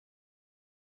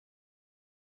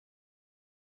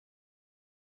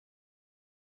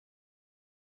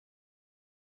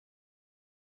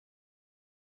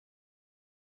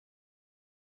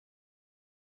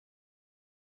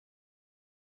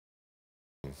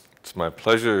It's my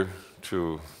pleasure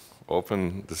to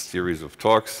open this series of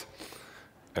talks,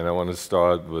 and I want to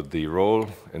start with the role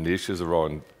and the issues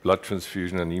around blood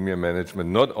transfusion anemia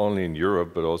management, not only in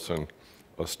Europe, but also in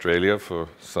Australia for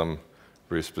some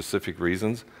very specific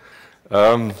reasons.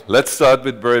 Let's start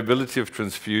with variability of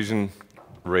transfusion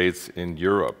rates in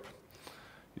Europe.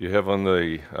 You have on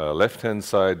the left-hand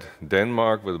side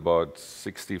Denmark with about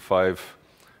 65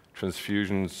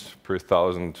 transfusions per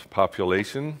 1,000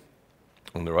 population.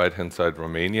 On the right-hand side,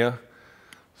 Romania.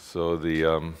 So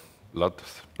the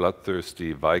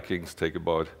bloodthirsty Vikings take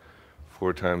about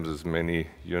 4 times as many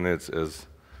units as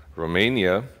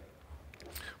Romania.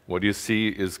 What you see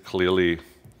is clearly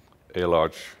a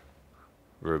large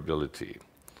variability.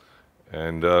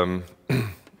 And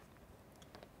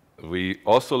we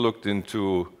also looked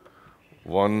into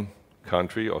one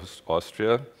country,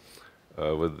 Austria,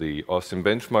 with the Austrian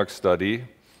benchmark study.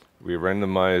 We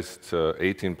randomized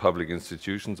 18 public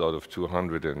institutions out of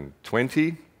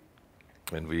 220,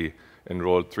 and we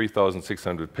enrolled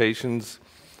 3,600 patients,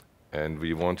 and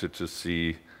we wanted to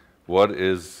see what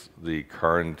is the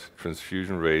current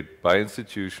transfusion rate by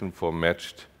institution for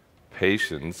matched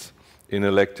patients in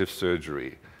elective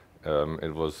surgery.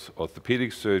 It was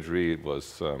orthopedic surgery, it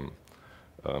was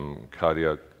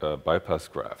cardiac bypass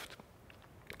graft,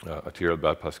 arterial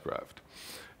bypass graft.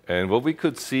 And what we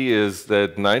could see is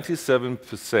that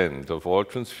 97% of all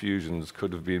transfusions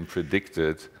could have been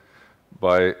predicted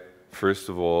by, first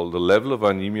of all, the level of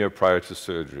anemia prior to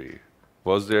surgery.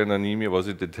 Was there an anemia? Was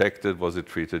it detected? Was it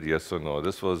treated? Yes or no?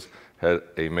 This had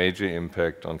a major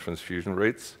impact on transfusion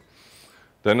rates.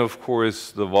 Then, of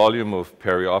course, the volume of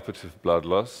perioperative blood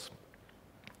loss.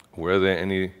 Were there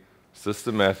any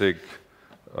systematic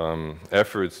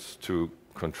efforts to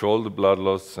control the blood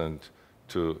loss and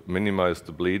to minimize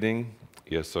the bleeding?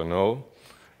 Yes or no?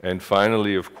 And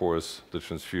finally, of course, the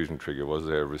transfusion trigger. Was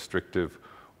there a restrictive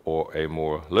or a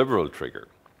more liberal trigger?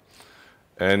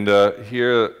 And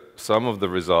here some of the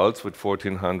results with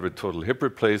 1,400 total hip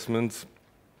replacements.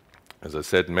 As I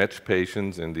said, matched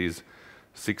patients in these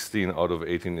 16 out of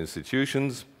 18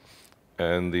 institutions.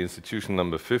 And the institution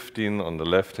number 15 on the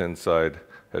left-hand side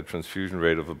had a transfusion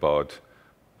rate of about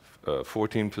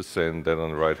 14%. Then on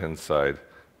the right-hand side,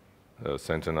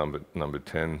 center number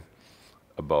 10,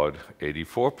 about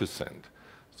 84%.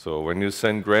 So when you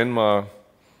send grandma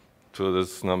to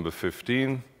this number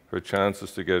 15, her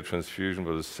chances to get a transfusion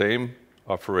for the same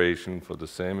operation, for the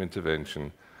same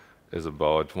intervention, is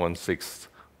about 1/6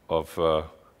 of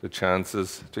the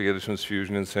chances to get a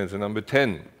transfusion in center number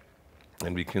 10.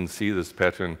 And we can see this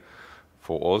pattern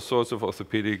for all sorts of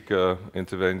orthopedic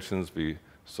interventions. We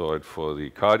saw it for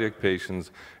the cardiac patients.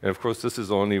 And of course, this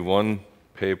is only one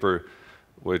paper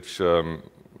which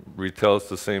retells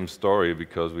the same story,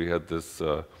 because we had this,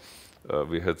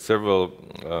 we had several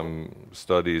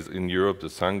studies in Europe, the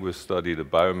Sanguis study, the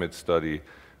Biomed study,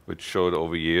 which showed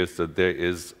over years that there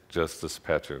is just this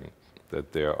pattern,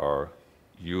 that there are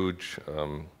huge,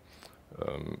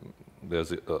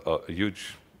 there's a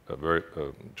huge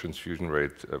transfusion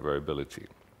rate variability.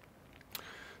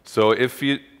 So if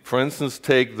you, for instance,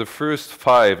 take the first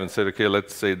 5 and say, okay,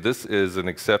 let's say this is an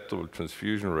acceptable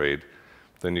transfusion rate,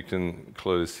 then you can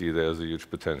clearly see there's a huge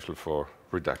potential for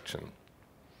reduction.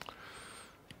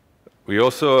 We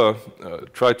also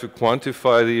try to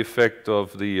quantify the effect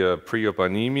of the pre-op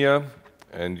anemia,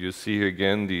 and you see here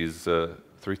again these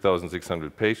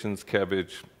 3,600 patients,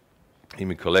 CABG,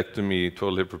 hemicolectomy,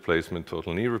 total hip replacement,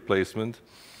 total knee replacement.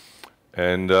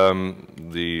 And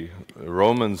the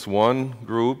Romans 1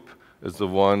 group is the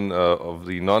one of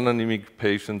the non-anemic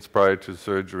patients prior to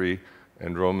surgery,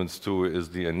 and Romans 2 is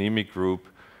the anemic group.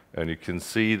 And you can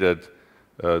see that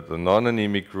the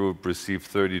non-anemic group received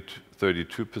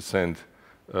 32%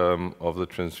 of the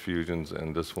transfusions,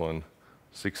 and this one,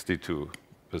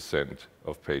 62%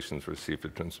 of patients received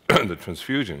the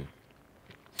transfusion.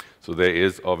 So there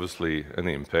is obviously an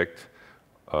impact,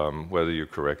 whether you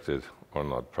correct it or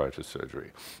not prior to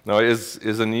surgery. Now, is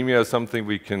anemia something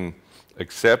we can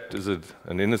accept? Is it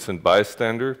an innocent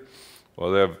bystander?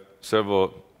 Well, there are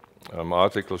several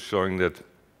articles showing that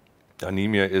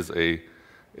anemia is a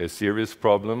serious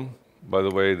problem. By the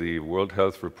way, the World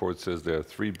Health Report says there are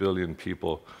 3 billion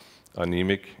people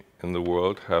anemic in the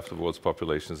world. Half the world's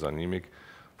population is anemic,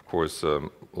 of course,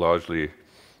 largely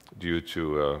due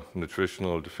to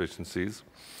nutritional deficiencies.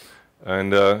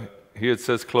 And here it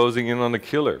says closing in on a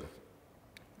killer.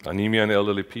 Anemia in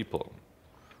elderly people,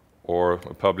 or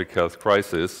a public health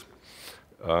crisis.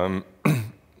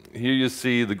 Here you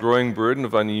see the growing burden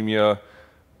of anemia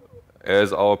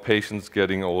as our patients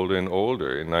getting older and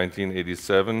older. In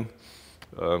 1987,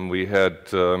 We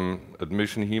had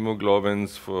admission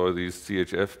hemoglobins for these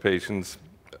CHF patients.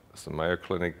 It's a Mayo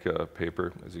Clinic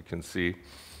paper, as you can see,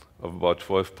 of about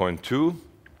 12.2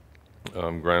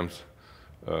 grams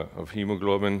of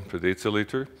hemoglobin per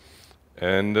deciliter.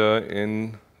 And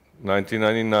in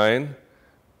 1999,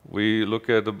 we look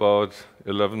at about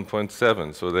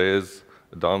 11.7. So there is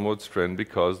a downward trend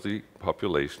because the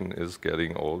population is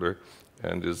getting older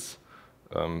and is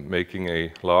making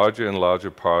a larger and larger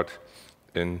part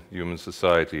in human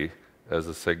society as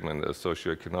a segment, a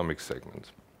socioeconomic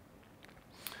segment.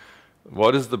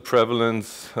 What is the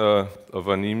prevalence of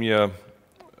anemia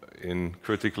in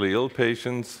critically ill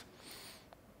patients?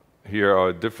 Here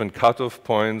are different cutoff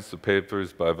points, the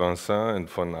papers by Vincent and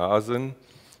von Asen.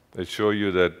 They show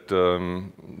you that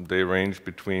they range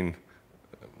between,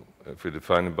 if we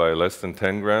define it by less than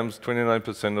 10 grams,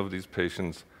 29% of these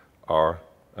patients are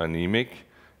anemic.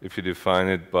 If you define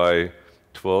it by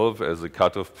 12 as a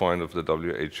cutoff point of the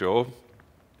WHO,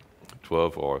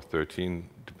 12 or 13,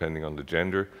 depending on the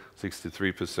gender,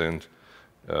 63%.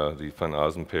 The Van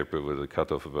Asen paper with a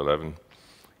cutoff of 11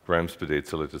 grams per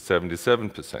deciliter,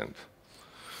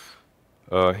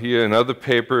 77%. Here another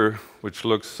paper which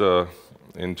looks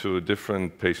into a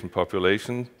different patient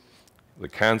population. The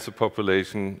cancer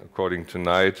population, according to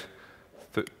Knight,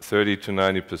 30 to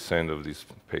 90% of these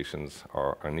patients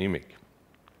are anemic.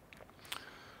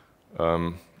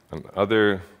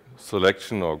 Another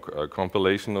selection or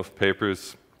compilation of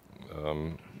papers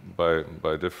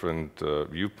by different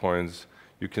viewpoints,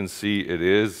 you can see it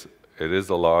is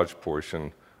a large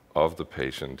portion of the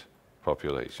patient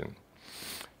population.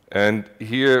 And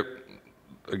here,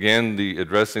 again,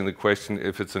 addressing the question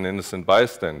if it's an innocent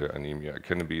bystander anemia,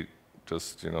 can it be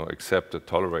just accepted,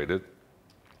 tolerated?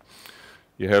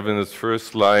 You have in this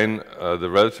first line the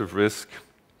relative risk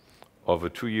of a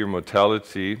 2-year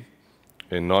mortality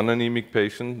in non-anemic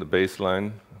patient, the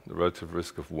baseline, the relative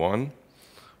risk of 1.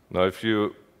 Now, if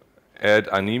you add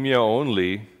anemia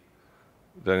only,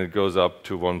 then it goes up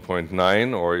to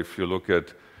 1.9, or if you look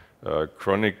at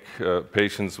chronic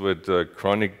patients with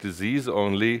chronic disease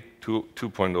only,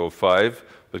 2.05,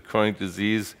 but chronic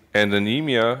disease and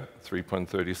anemia,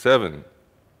 3.37.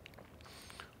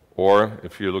 Or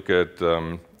if you look at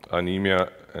anemia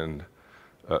and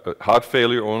heart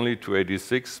failure only,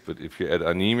 286, but if you add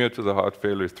anemia to the heart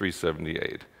failure,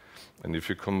 378. And if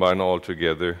you combine all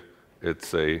together,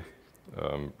 it's a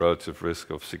relative risk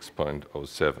of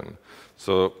 6.07.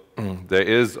 So there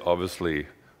is obviously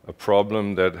a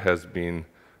problem that has been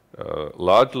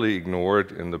largely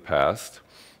ignored in the past.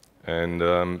 And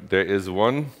there is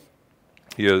one,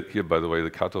 here by the way,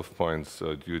 the cutoff points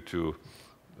due to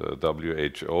the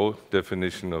WHO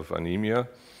definition of anemia.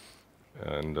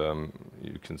 And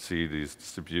you can see these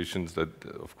distributions that,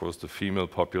 of course, the female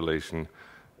population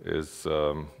is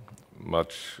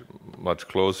much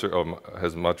closer, or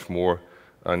has much more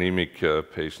anemic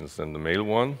patients than the male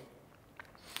one.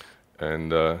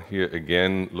 And here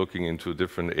again, looking into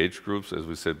different age groups, as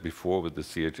we said before, with the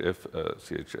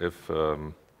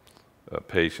CHF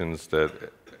patients, that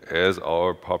as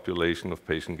our population of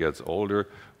patients gets older,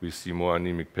 we see more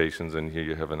anemic patients. And here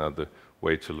you have another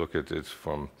way to look at it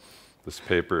from this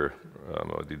paper,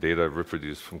 or the data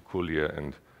reproduced from Collier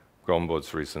and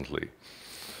Gombots recently.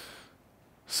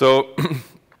 So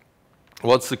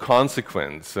what's the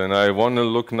consequence? And I want to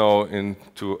look now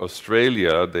into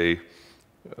Australia. The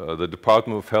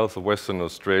Department of Health of Western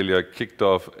Australia kicked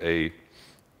off a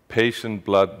patient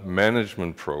blood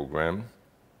management program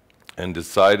and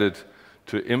decided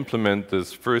to implement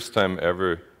this first time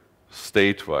ever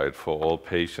statewide for all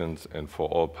patients and for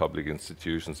all public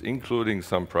institutions, including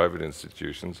some private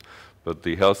institutions. But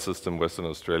the health system in Western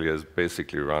Australia is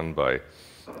basically run by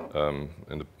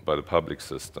the public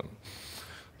system.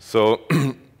 So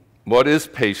what is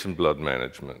patient blood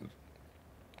management?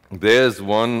 There's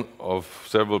one of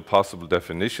several possible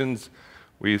definitions.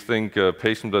 We think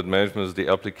patient blood management is the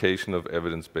application of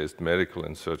evidence-based medical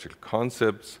and surgical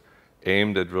concepts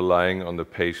aimed at relying on the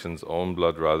patient's own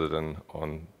blood rather than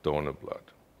on donor blood.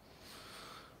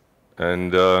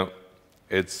 And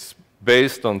it's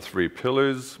based on 3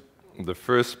 pillars. The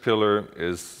first pillar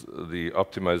is the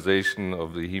optimization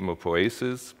of the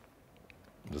hemopoiesis.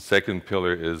 The second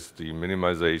pillar is the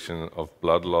minimization of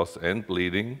blood loss and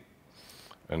bleeding.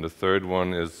 And the third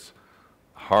one is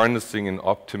harnessing and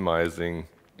optimizing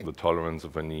the tolerance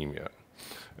of anemia.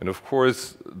 And of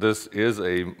course, this is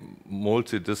a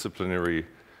multidisciplinary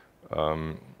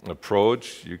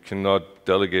approach. You cannot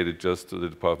delegate it just to the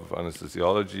Department of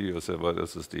Anesthesiology or say, well,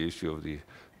 this is the issue of the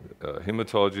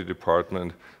hematology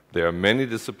department. There are many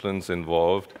disciplines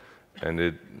involved, and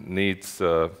it needs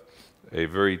a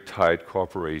very tight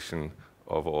cooperation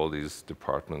of all these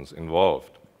departments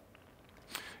involved.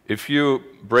 If you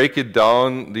break it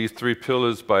down, these three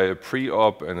pillars, by a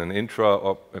pre-op and an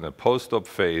intra-op and a post-op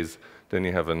phase, then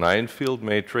you have a 9-field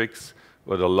matrix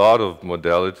with a lot of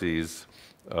modalities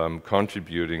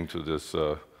contributing to this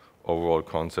overall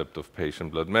concept of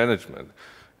patient blood management.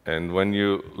 And when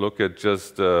you look at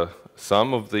just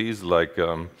some of these, like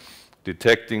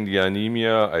detecting the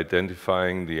anemia,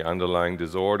 identifying the underlying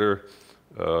disorder,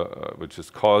 which is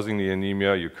causing the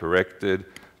anemia, you correct it.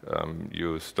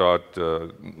 You start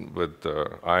with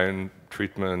iron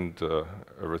treatment,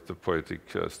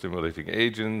 erythropoietic stimulating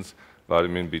agents,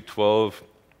 vitamin B12,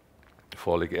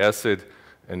 folic acid,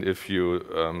 and if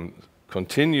you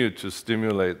continue to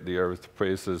stimulate the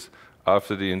erythropoiesis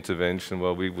after the intervention,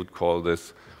 well, we would call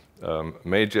this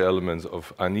major elements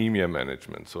of anemia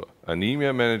management. So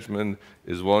anemia management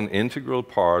is one integral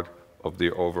part of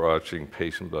the overarching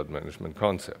patient blood management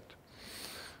concept.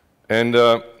 And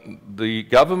the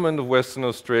government of Western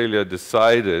Australia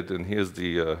decided, and here's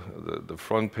the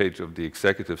front page of the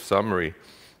executive summary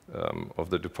of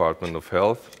the Department of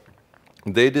Health,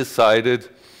 they decided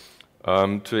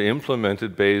to implement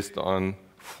it based on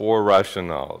 4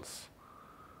 rationales.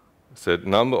 Said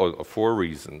four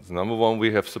reasons. Number one,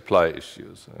 we have supply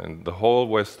issues, and the whole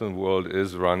Western world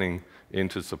is running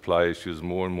into supply issues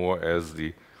more and more as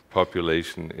the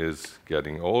population is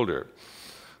getting older.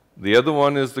 The other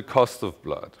one is the cost of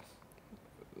blood.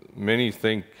 Many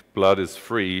think blood is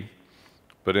free,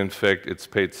 but in fact it's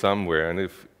paid somewhere, and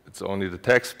if it's only the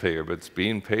taxpayer, but it's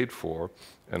being paid for,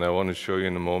 and I want to show you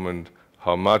in a moment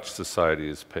how much society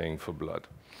is paying for blood.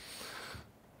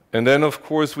 And then, of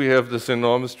course, we have this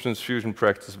enormous transfusion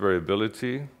practice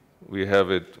variability. We have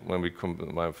it when we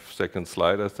my second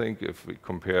slide, I think, if we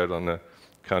compare it on a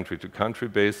country-to-country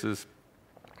basis.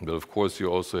 But of course,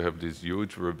 you also have these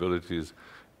huge variabilities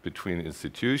between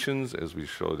institutions, as we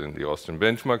showed in the Austrian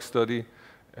benchmark study.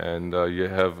 And you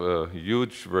have a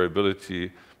huge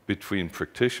variability between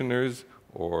practitioners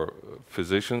or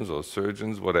physicians or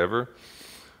surgeons, whatever.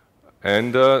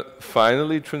 And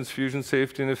finally, transfusion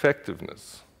safety and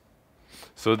effectiveness.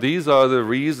 So these are the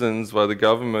reasons why the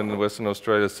government in Western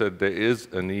Australia said there is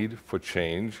a need for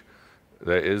change.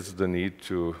 There is the need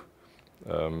to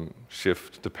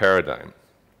shift the paradigm.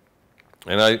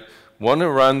 And I want to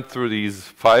run through these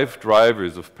 5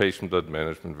 drivers of patient blood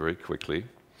management very quickly,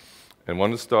 and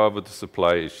want to start with the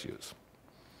supply issues.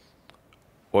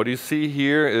 What you see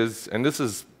here is, and this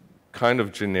is kind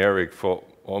of generic for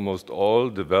almost all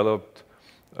developed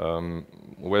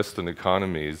Western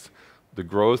economies, the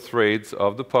growth rates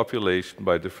of the population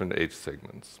by different age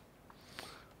segments.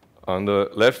 On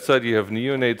the left side, you have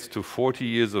neonates to 40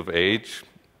 years of age,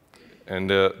 and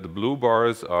the blue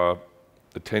bars are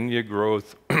the 10-year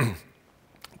growth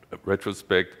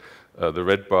retrospect. The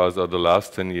red bars are the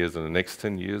last 10 years and the next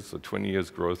 10 years, so 20 years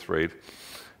growth rate.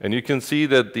 And you can see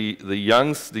that the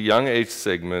young age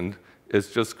segment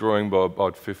is just growing by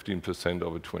about 15%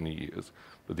 over 20 years.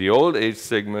 But the old age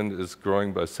segment is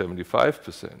growing by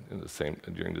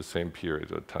 75% during the same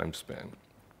period or time span.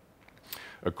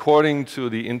 According to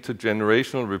the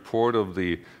intergenerational report of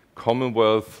the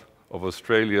Commonwealth of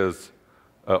Australia's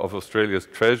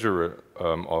Treasurer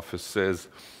Office, says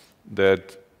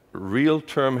that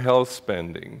real-term health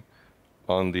spending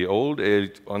on the old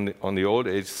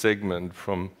age segment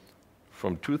from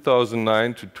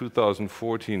 2009 to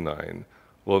 2049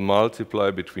 will multiply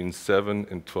between 7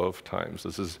 and 12 times.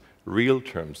 This is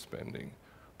real-term spending.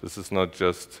 This is not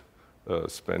just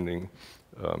spending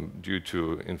due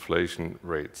to inflation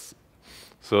rates.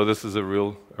 So this is a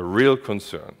real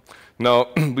concern. Now,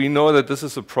 we know that this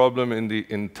is a problem in the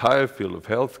entire field of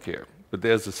healthcare, but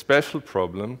there's a special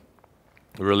problem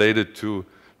related to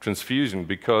transfusion,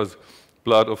 because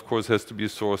blood, of course, has to be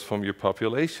sourced from your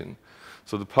population.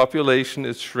 So the population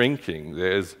is shrinking.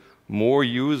 There's more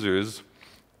users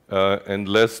and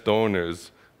less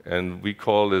donors, and we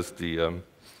call this the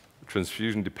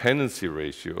transfusion dependency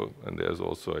ratio, and there's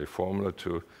also a formula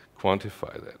to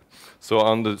quantify that. So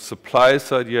on the supply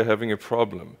side, you're having a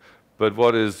problem. But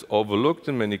what is overlooked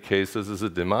in many cases is the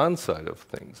demand side of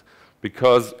things.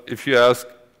 Because if you ask,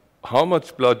 how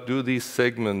much blood do these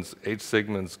segments, age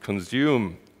segments,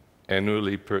 consume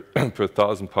annually per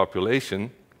 1,000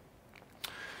 population?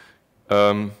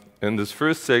 In this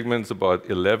first segment, it's about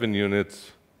 11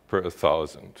 units per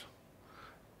 1,000.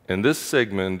 In this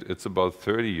segment, it's about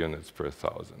 30 units per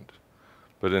 1,000.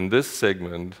 But in this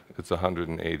segment, it's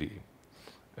 180.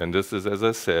 And this is, as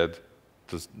I said,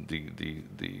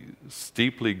 the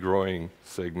steeply growing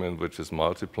segment, which is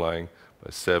multiplying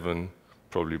by 7,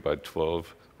 probably by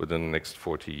 12, within the next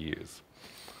 40 years.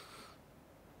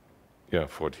 Yeah,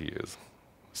 40 years.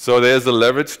 So there's a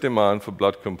leveraged demand for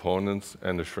blood components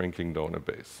and a shrinking donor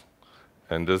base.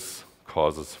 And this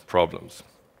causes problems.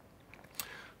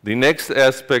 The next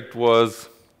aspect was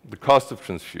the cost of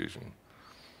transfusion.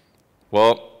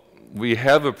 Well, we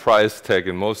have a price tag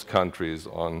in most countries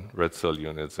on red cell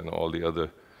units and all the other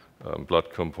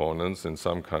blood components. In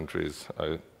some countries,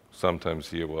 I sometimes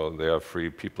hear, well, they are free.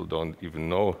 People don't even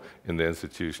know in the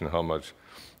institution how much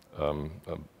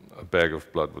a bag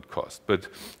of blood would cost. But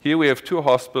here we have two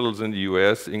hospitals in the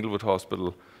US, Inglewood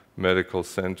Hospital Medical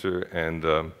Center and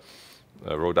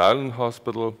Rhode Island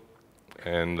Hospital.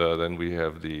 And then we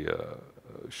have the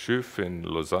CHUV in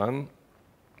Lausanne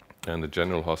and the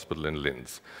General Hospital in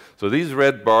Linz. So these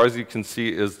red bars you can see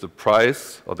is the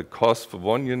price or the cost for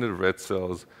 1 unit of red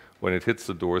cells when it hits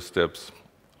the doorsteps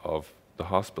of the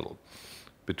hospital,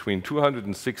 between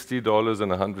 $260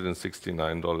 and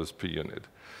 $169 per unit.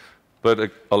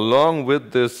 But along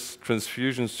with this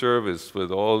transfusion service,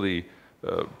 with all the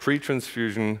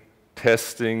pre-transfusion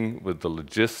testing, with the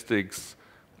logistics,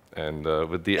 and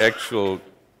with the actual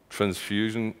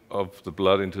transfusion of the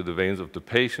blood into the veins of the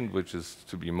patient, which is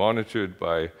to be monitored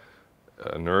by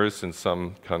a nurse in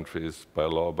some countries, by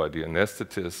law, by the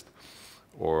anesthetist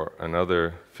or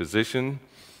another physician,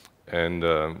 and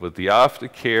with the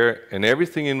aftercare and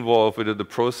everything involved with the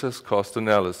process cost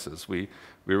analysis. We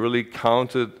really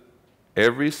counted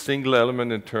every single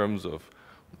element in terms of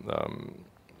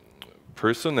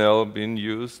personnel being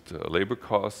used, labor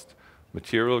cost,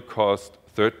 material cost,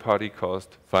 third-party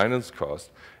cost, finance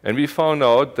cost. And we found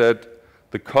out that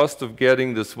the cost of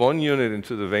getting this 1 unit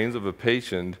into the veins of a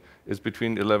patient is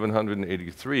between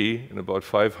 $1,183 and about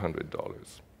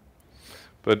 $500.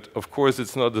 But of course,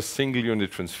 it's not a single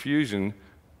unit transfusion.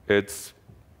 It's,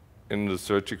 in the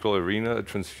surgical arena, a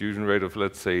transfusion rate of,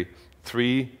 let's say,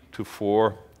 3 to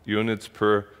 4 units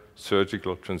per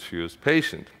surgical transfused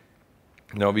patient.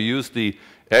 Now, we use the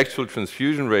actual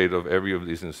transfusion rate of every of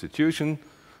these institutions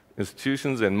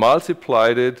and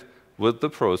multiplied it with the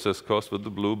process cost, with the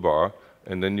blue bar,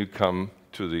 and then you come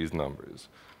to these numbers.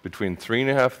 Between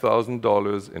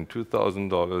 $3,500 and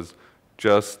 $2,000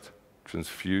 just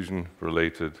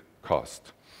transfusion-related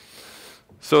cost.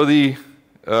 So the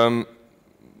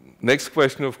next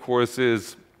question, of course,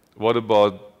 is what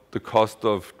about the cost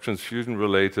of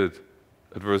transfusion-related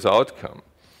adverse outcome?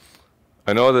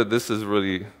 I know that this is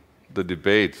really the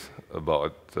debate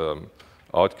about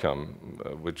outcome,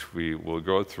 which we will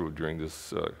go through during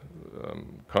this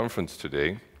conference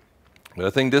today. But I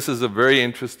think this is a very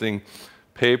interesting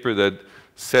paper that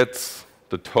sets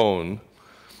the tone.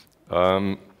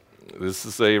 This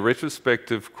is a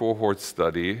retrospective cohort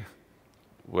study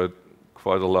with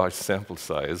quite a large sample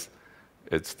size.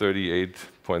 It's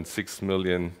 38.6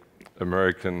 million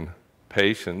American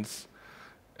patients,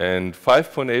 and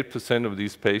 5.8% of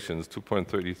these patients,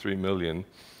 2.33 million,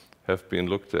 have been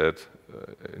looked at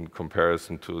in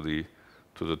comparison to the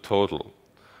total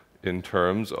in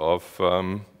terms of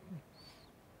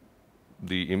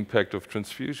the impact of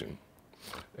transfusion.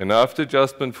 And after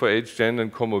adjustment for age, gender,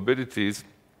 and comorbidities,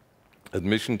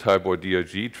 admission type or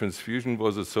DRG, transfusion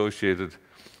was associated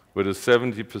with a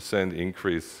 70%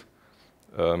 increase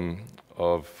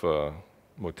of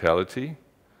mortality,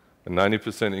 a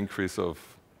 90% increase of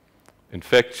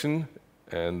infection,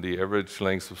 and the average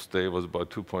length of stay was about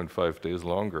 2.5 days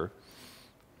longer.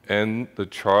 And the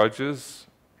charges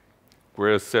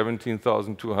were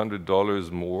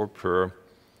 $17,200 more per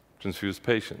transfused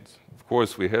patients. Of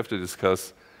course, we have to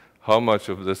discuss how much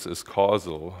of this is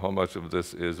causal, how much of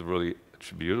this is really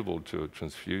attributable to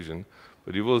transfusion,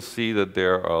 but you will see that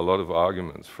there are a lot of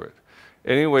arguments for it.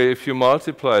 Anyway, if you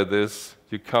multiply this,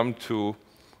 you come to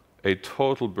a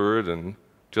total burden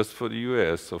just for the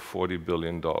US of $40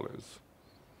 billion.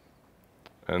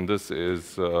 And this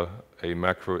is a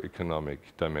macroeconomic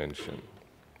dimension.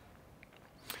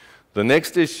 The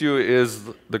next issue is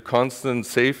the constant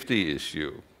safety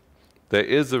issue. There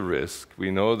is a risk, we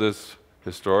know this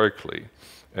historically,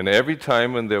 and every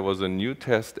time when there was a new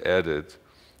test added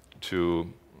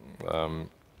to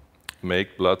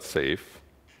make blood safe,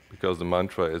 because the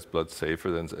mantra is blood safer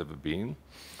than it's ever been,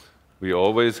 we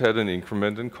always had an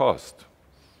increment in cost.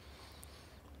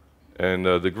 And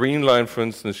the green line, for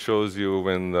instance, shows you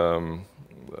when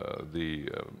the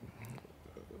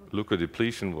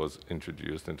leukodepletion was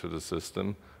introduced into the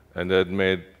system, and that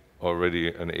made already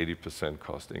an 80%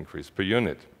 cost increase per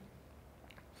unit.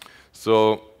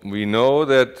 So we know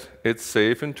that it's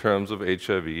safe in terms of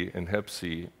HIV and Hep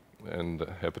C and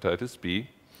hepatitis B,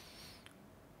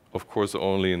 of course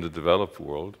only in the developed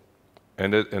world,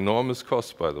 and at enormous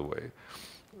cost, by the way.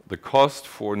 The cost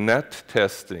for net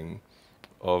testing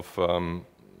of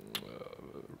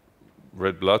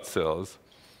red blood cells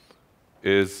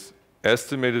is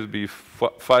estimated to be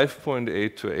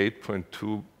 $5.8 to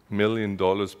 $8.2 million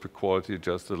per quality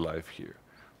adjusted life year.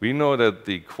 We know that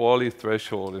the quality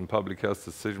threshold in public health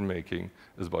decision making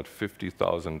is about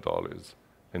 $50,000.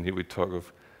 And here we talk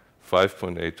of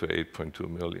 5.8 to 8.2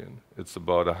 million. It's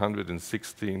about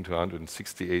 116 to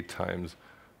 168 times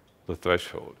the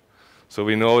threshold. So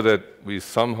we know that we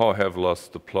somehow have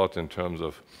lost the plot in terms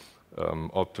of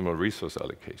optimal resource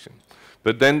allocation.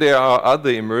 But then there are other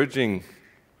emerging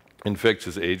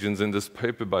infectious agents. In this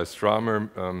paper by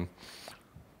Stramer,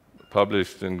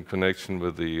 published in connection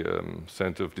with the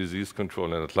Center of Disease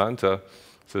Control in Atlanta,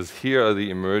 says here are the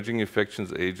emerging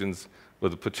infectious agents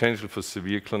with the potential for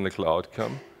severe clinical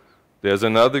outcome. There's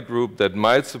another group that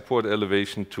might support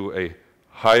elevation to a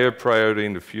higher priority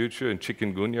in the future. And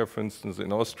chikungunya, for instance,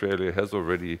 in Australia has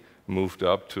already moved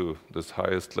up to this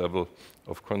highest level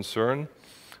of concern.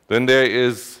 Then there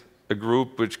is a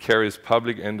group which carries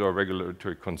public and/or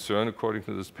regulatory concern, according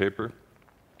to this paper.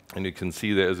 And you can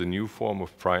see there is a new form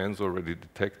of prions already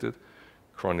detected,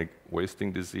 chronic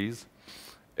wasting disease.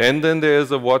 And then there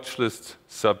is a watch list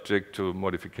subject to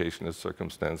modification as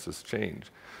circumstances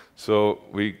change. So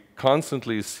we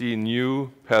constantly see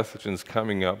new pathogens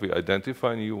coming up. We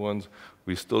identify new ones.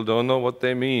 We still don't know what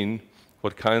they mean,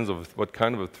 what kind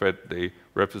of a threat they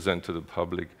represent to the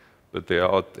public, but they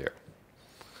are out there.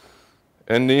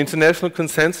 And the International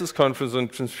Consensus Conference on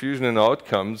Transfusion and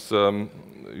Outcomes,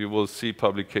 you will see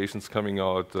publications coming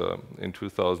out in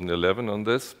 2011 on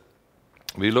this.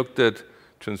 We looked at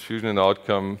transfusion and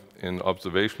outcome in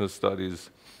observational studies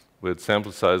with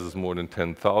sample sizes more than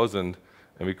 10,000,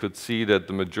 and we could see that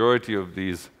the majority of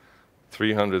these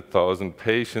 300,000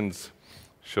 patients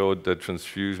showed that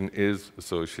transfusion is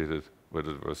associated with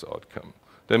adverse outcome.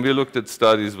 Then we looked at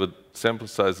studies with sample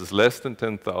sizes less than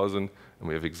 10,000, and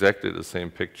we have exactly the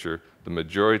same picture. The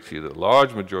majority, the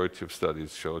large majority of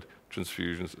studies showed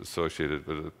transfusions associated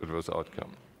with adverse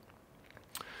outcome.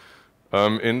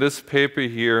 In this paper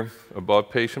here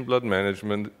about patient blood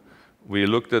management, we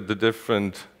looked at the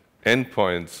different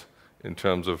endpoints in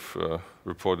terms of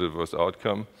reported adverse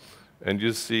outcome. And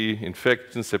you see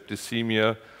infection,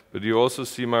 septicemia, but you also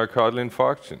see myocardial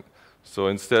infarction. So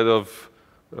instead of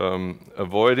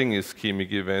avoiding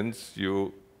ischemic events,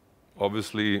 you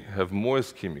obviously have more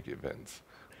ischemic events,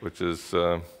 which is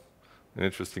an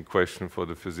interesting question for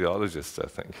the physiologists, I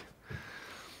think.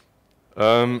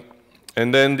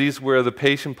 And then these were the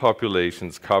patient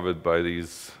populations covered by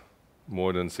these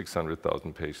more than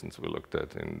 600,000 patients we looked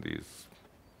at in these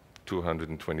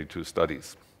 222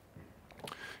 studies.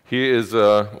 Here is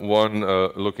one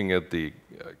looking at the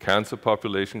cancer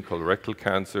population, colorectal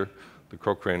cancer. The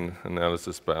Cochrane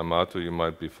analysis by Amato, you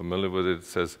might be familiar with it. It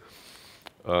says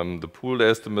the pooled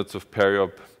estimates of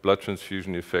peri-op blood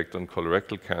transfusion effect on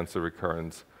colorectal cancer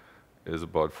recurrence is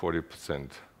about 40%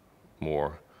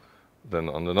 more than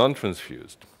on the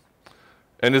non-transfused.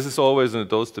 And this is always in a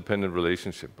dose-dependent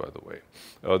relationship, by the way.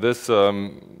 This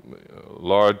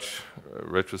large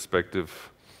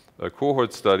retrospective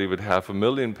cohort study with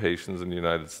 500,000 patients in the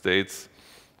United States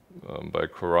by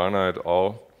Corona et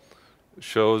al.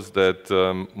 Shows that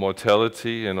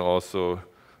mortality and also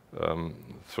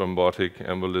thrombotic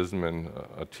embolism and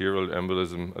arterial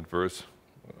embolism adverse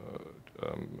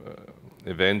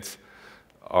events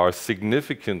are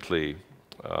significantly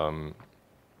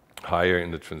higher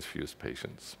in the transfused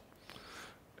patients.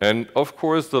 And of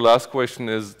course, the last question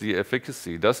is the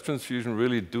efficacy. Does transfusion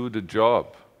really do the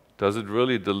job? Does it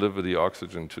really deliver the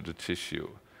oxygen to the tissue?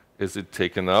 Is it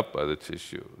taken up by the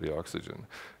tissue, the oxygen?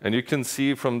 And you can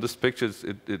see from this picture,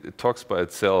 it talks by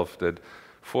itself that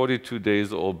 42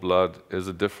 days old blood is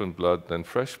a different blood than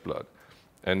fresh blood.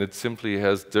 And it simply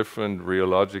has different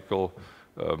rheological,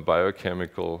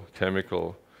 biochemical,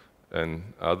 chemical,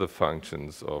 and other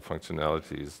functions or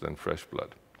functionalities than fresh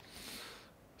blood.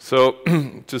 So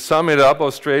to sum it up,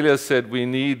 Australia said we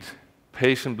need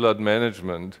patient blood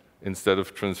management instead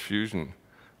of transfusion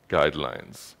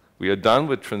guidelines. We are done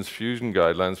with transfusion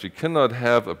guidelines. We cannot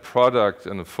have a product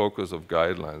and a focus of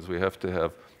guidelines. We have to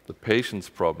have the patient's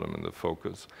problem in the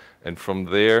focus. And from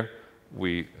there,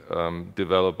 we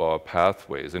develop our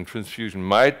pathways. And transfusion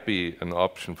might be an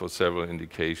option for several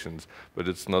indications, but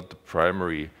it's not the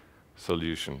primary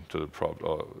solution to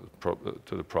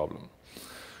the problem.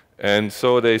 And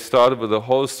so they started with a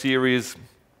whole series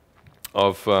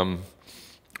of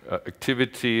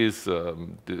activities,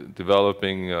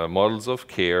 developing models of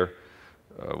care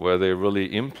where they really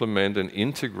implement and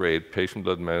integrate patient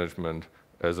blood management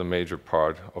as a major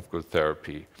part of good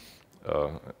therapy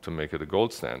to make it a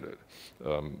gold standard.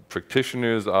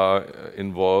 Practitioners are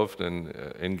involved and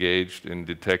engaged in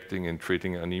detecting and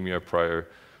treating anemia prior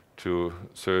to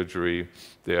surgery.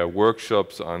 There are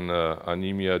workshops on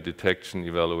anemia detection,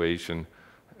 evaluation,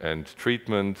 and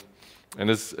treatment. And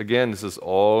this is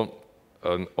all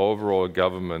an overall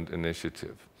government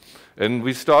initiative. And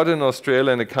we started in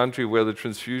Australia, in a country where the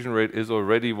transfusion rate is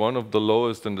already one of the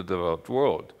lowest in the developed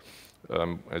world.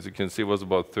 As you can see, it was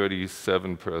about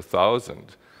 37 per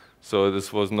 1,000. So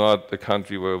this was not a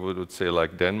country where we would say,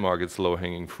 like Denmark, it's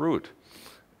low-hanging fruit.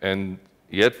 And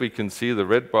yet we can see the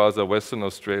red bars are Western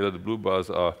Australia, the blue bars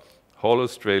are whole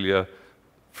Australia.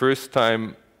 First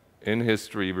time in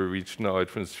history, we reached now a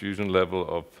transfusion level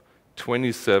of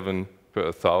 27 per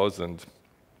 1,000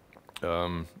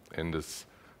 in this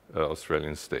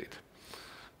Australian state.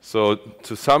 So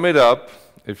to sum it up,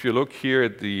 if you look here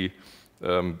at the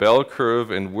bell curve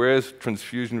and where is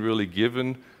transfusion really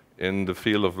given in the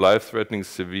field of life-threatening,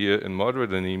 severe, and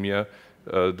moderate anemia,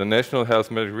 the National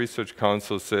Health Medical Research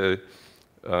Council say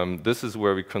this is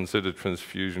where we consider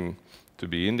transfusion to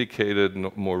be indicated.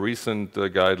 More recent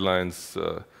guidelines,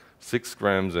 6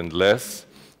 grams and less.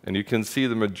 And you can see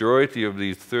the majority of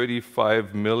these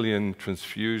 35 million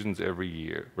transfusions every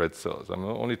year, red cells. I'm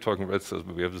not only talking red cells,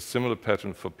 but we have a similar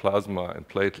pattern for plasma and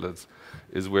platelets,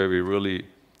 is where we really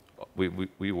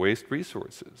we waste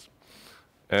resources.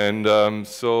 And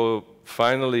so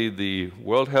finally, the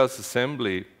World Health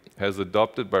Assembly has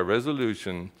adopted by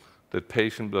resolution that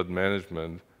patient blood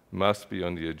management must be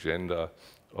on the agenda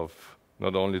of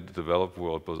not only the developed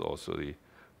world, but also the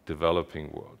developing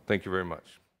world. Thank you very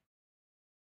much.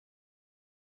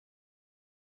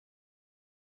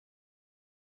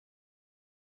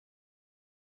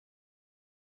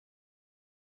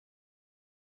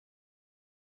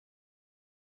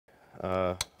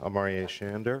 I'm Aryeh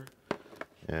Shander,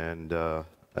 and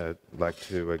I'd like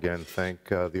to again thank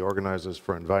the organizers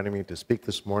for inviting me to speak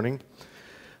this morning.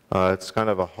 It's kind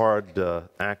of a hard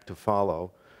act to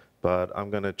follow, but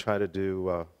I'm going to try to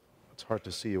do, it's hard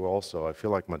to see you also. I feel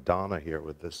like Madonna here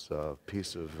with this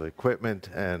piece of equipment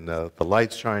and the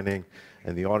lights shining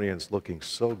and the audience looking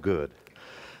so good.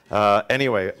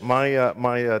 Anyway,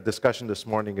 my discussion this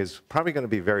morning is probably going to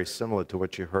be very similar to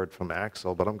what you heard from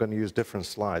Axel, but I'm going to use different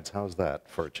slides. How's that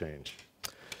for a change?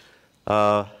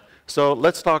 So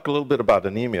let's talk a little bit about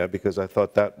anemia, because I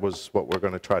thought that was what we're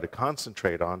going to try to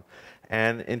concentrate on.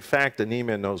 And in fact,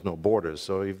 anemia knows no borders.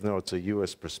 So even though it's a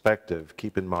U.S. perspective,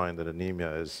 keep in mind that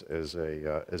anemia is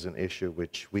an issue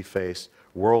which we face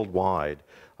worldwide.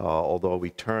 Although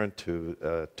we turn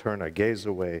our gaze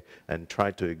away and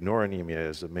try to ignore anemia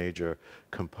as a major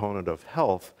component of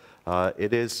health,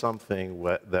 it is something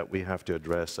that we have to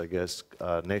address, I guess,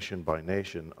 nation by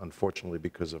nation, unfortunately,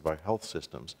 because of our health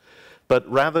systems. But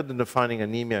rather than defining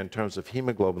anemia in terms of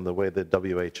hemoglobin the way the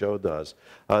WHO does,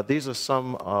 these are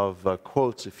some of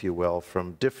quotes, if you will,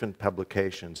 from different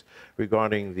publications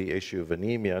regarding the issue of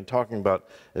anemia, and talking about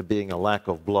it being a lack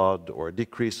of blood or a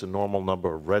decrease in normal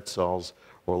number of red cells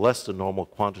or less than normal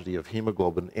quantity of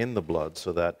hemoglobin in the blood,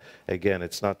 so that, again,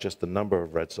 it's not just the number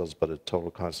of red cells, but a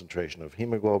total concentration of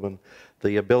hemoglobin.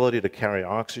 The ability to carry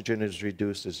oxygen is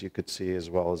reduced, as you could see, as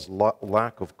well as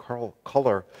lack of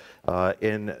color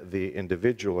in the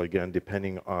individual, again,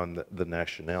 depending on the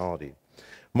nationality.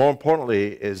 More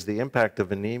importantly is the impact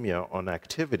of anemia on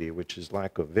activity, which is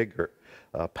lack of vigor,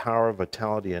 power,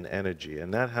 vitality, and energy.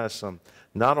 And that has some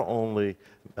not only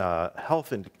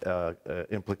health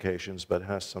implications, but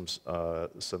has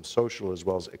some social as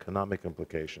well as economic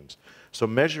implications. So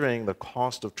measuring the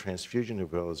cost of transfusion,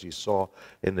 as you saw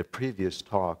in the previous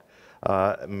talk,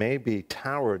 may be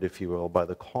towered, if you will, by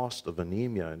the cost of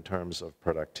anemia in terms of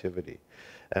productivity.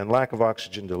 And lack of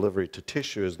oxygen delivery to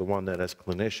tissue is the one that, as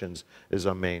clinicians, is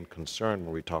our main concern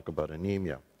when we talk about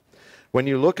anemia. When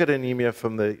you look at anemia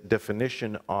from the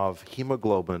definition of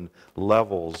hemoglobin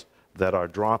levels that are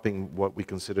dropping what we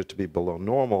consider to be below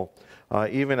normal,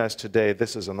 even as today,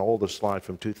 this is an older slide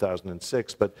from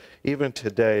 2006, but even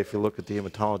today, if you look at the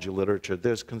hematology literature,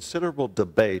 there's considerable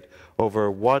debate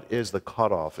over what is the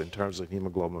cutoff in terms of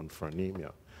hemoglobin for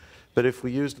anemia. But if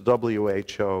we use the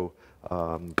WHO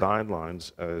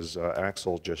guidelines, as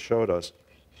Axel just showed us,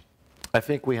 I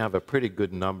think we have a pretty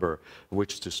good number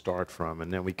which to start from,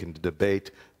 and then we can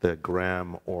debate the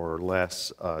gram or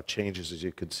less changes, as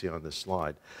you can see on this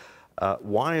slide.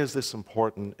 Why is this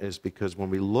important is because when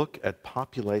we look at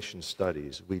population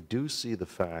studies, we do see the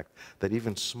fact that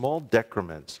even small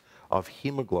decrements of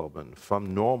hemoglobin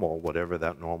from normal, whatever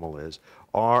that normal is,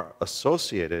 are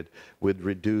associated with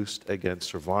reduced, again,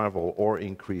 survival or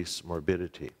increased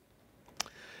morbidity.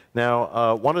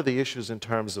 Now, one of the issues in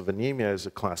terms of anemia is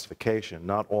a classification.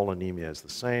 Not all anemia is the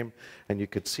same, and you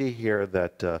could see here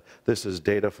that this is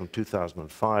data from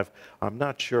 2005. I'm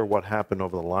not sure what happened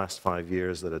over the last 5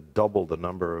 years that had doubled the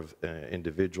number of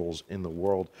individuals in the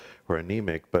world who are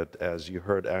anemic, but as you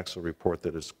heard Axel report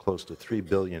that it's close to 3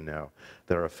 billion now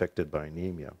that are affected by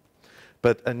anemia.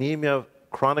 But anemia,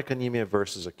 chronic anemia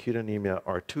versus acute anemia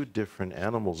are two different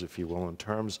animals, if you will, in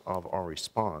terms of our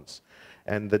response.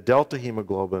 And the delta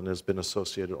hemoglobin has been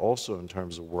associated also in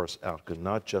terms of worse outcome,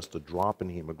 not just a drop in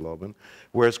hemoglobin,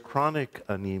 whereas chronic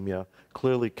anemia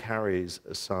clearly carries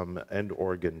some end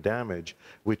organ damage,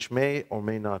 which may or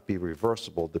may not be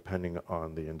reversible depending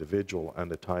on the individual and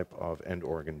the type of end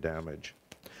organ damage.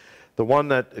 The one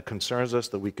that concerns us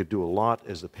that we could do a lot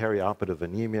is the perioperative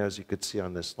anemia, as you could see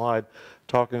on this slide,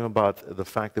 talking about the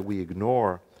fact that we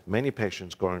ignore many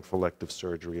patients going for elective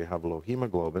surgery have low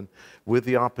hemoglobin with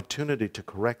the opportunity to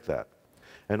correct that.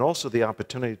 And also the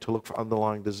opportunity to look for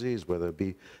underlying disease, whether it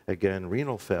be, again,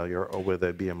 renal failure or whether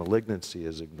it be a malignancy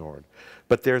is ignored.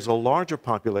 But there's a larger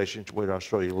population, which I'll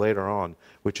show you later on,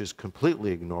 which is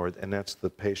completely ignored, and that's the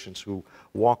patients who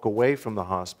walk away from the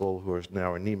hospital who are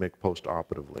now anemic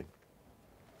postoperatively.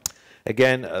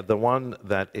 Again, the one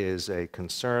that is a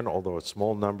concern, although it's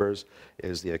small numbers,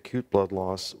 is the acute blood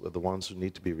loss, the ones who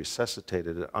need to be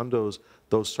resuscitated. And under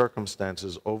those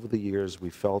circumstances, over the years,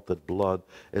 we felt that blood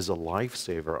is a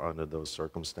lifesaver under those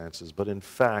circumstances. But in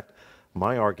fact,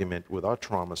 my argument with our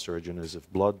trauma surgeon is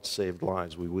if blood saved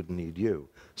lives, we wouldn't need you.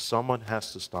 Someone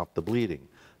has to stop the bleeding.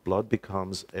 Blood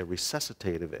becomes a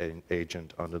resuscitative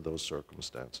agent under those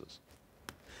circumstances.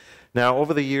 Now,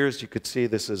 over the years, you could see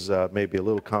this is maybe a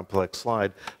little complex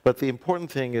slide, but the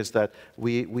important thing is that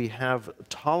we have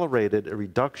tolerated a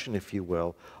reduction, if you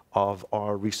will, of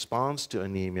our response to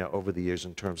anemia over the years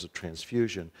in terms of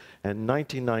transfusion. And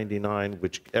 1999,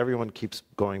 which everyone keeps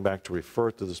going back to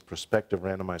refer to this prospective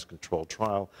randomized controlled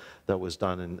trial that was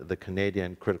done in the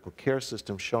Canadian critical care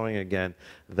system, showing again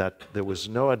that there was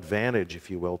no advantage, if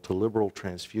you will, to liberal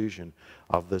transfusion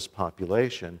of this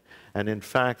population. And in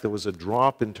fact, there was a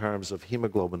drop in terms of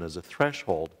hemoglobin as a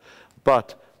threshold.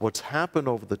 But what's happened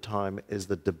over the time is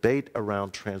the debate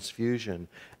around transfusion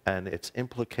and its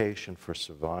implication for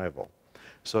survival.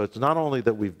 So it's not only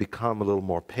that we've become a little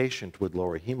more patient with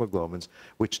lower hemoglobins,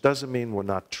 which doesn't mean we're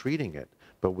not treating it,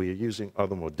 but we are using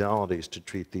other modalities to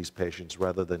treat these patients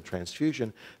rather than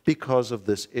transfusion because of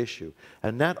this issue.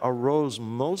 And that arose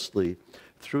mostly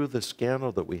through the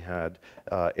scandal that we had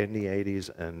in the 80s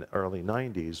and early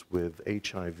 90s with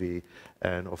HIV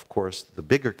and, of course, the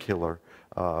bigger killer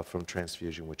from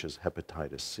transfusion, which is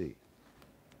hepatitis C.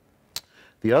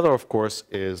 The other, of course,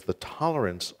 is the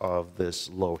tolerance of this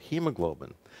low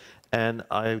hemoglobin. And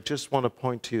I just want to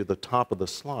point to the top of the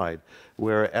slide,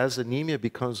 where as anemia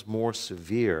becomes more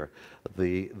severe,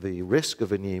 the risk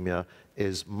of anemia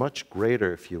is much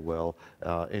greater, if you will,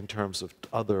 in terms of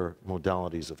other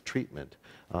modalities of treatment,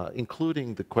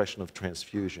 including the question of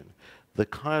transfusion. The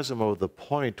chiasm, or the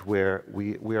point where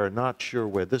we are not sure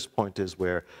where this point is,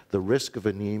 where the risk of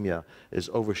anemia is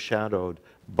overshadowed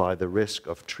by the risk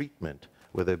of treatment,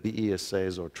 whether it be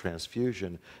ESAs or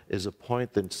transfusion, is a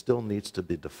point that still needs to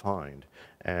be defined.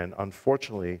 And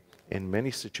unfortunately, in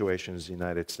many situations in the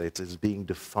United States, it's being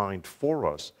defined for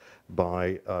us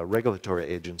by regulatory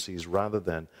agencies rather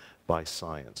than by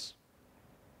science.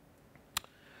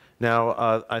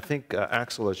 Now, I think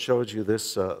Axel has showed you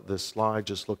this slide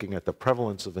just looking at the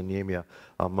prevalence of anemia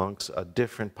amongst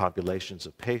different populations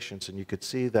of patients. And you could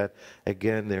see that,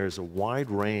 again, there's a wide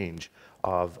range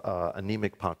of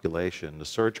anemic population. The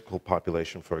surgical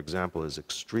population, for example, is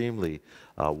extremely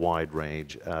wide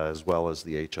range, as well as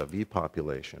the HIV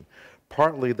population.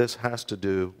 Partly this has to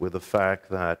do with the fact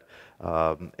that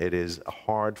it is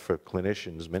hard for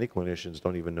clinicians. Many clinicians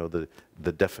don't even know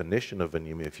the definition of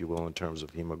anemia, if you will, in terms of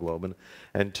hemoglobin.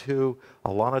 And two,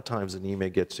 a lot of times anemia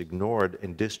gets ignored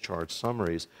in discharge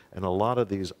summaries, and a lot of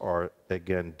these are,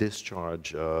 again,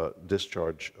 discharge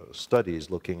studies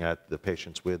looking at the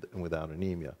patients with and without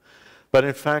anemia. But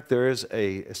in fact, there is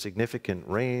a significant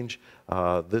range.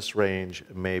 This range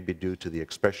may be due to the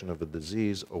expression of a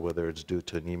disease, or whether it's due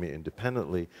to anemia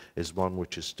independently is one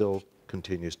which is still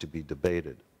continues to be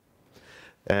debated.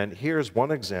 And here's one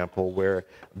example where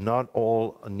not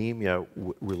all anemia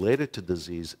related to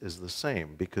disease is the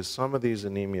same, because some of these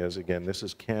anemias, again, this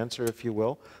is cancer, if you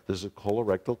will. This is a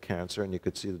colorectal cancer, and you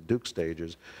could see the Duke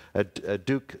stages. A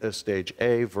Duke stage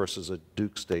A versus a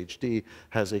Duke stage D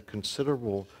has a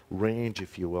considerable range,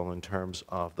 if you will, in terms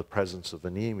of the presence of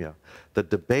anemia. The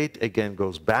debate, again,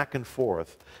 goes back and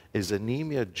forth. Is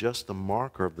anemia just a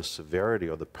marker of the severity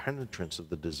or the penetrance of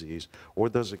the disease, or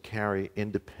does it carry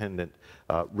independent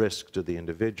risk to the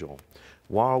individual?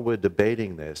 While we're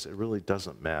debating this, it really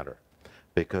doesn't matter,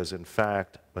 because in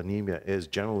fact, anemia is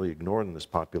generally ignored in this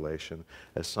population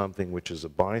as something which is a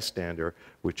bystander,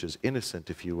 which is innocent,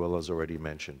 if you will, as already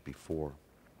mentioned before.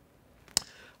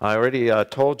 I already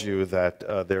told you that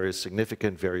there is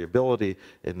significant variability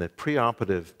in the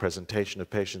preoperative presentation of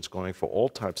patients going for all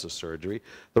types of surgery.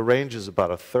 The range is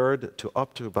about a third to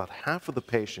up to about half of the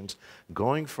patients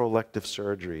going for elective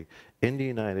surgery in the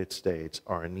United States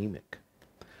are anemic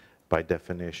by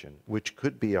definition, which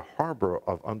could be a harbor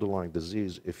of underlying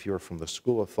disease if you're from the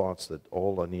school of thoughts that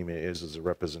all anemia is a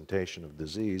representation of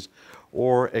disease,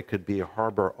 or it could be a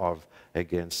harbor of,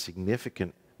 again,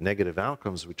 significant negative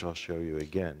outcomes, which I'll show you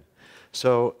again.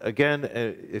 So again,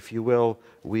 if you will,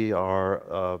 we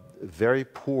are very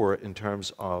poor in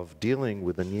terms of dealing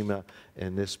with anemia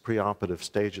in this preoperative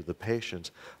stage of the patients,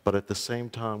 but at the same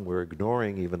time, we're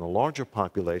ignoring even a larger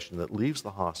population that leaves the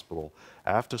hospital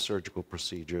after surgical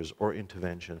procedures or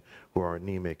intervention who are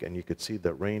anemic. And you could see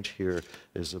the range here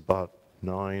is about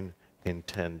 9 in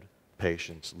 10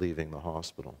 patients leaving the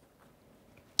hospital.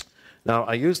 Now,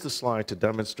 I use this slide to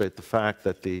demonstrate the fact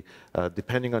that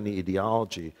depending on the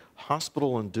etiology,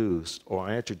 hospital-induced or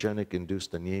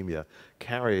iatrogenic-induced anemia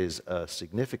carries a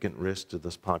significant risk to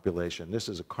this population. This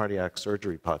is a cardiac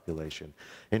surgery population.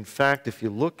 In fact, if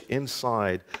you look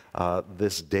inside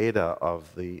this data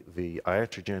of the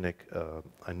iatrogenic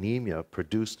anemia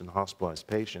produced in hospitalized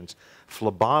patients,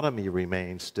 phlebotomy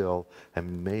remains still a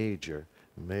major,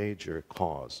 major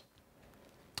cause.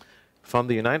 From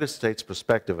the United States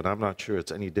perspective, and I'm not sure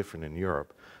it's any different in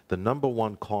Europe, the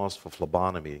 #1 cause for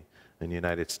phlebotomy in the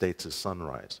United States is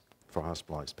sunrise for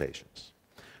hospitalized patients.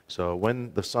 So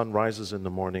when the sun rises in the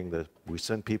morning, we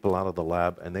send people out of the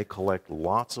lab and they collect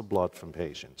lots of blood from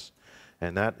patients.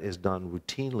 And that is done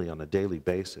routinely on a daily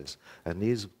basis. And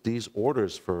these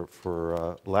orders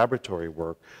for laboratory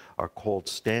work are called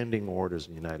standing orders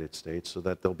in the United States, so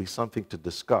that there'll be something to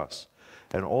discuss.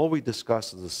 And all we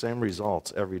discuss is the same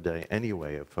results every day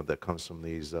anyway that comes from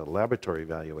these laboratory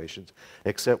evaluations,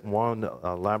 except one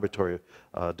laboratory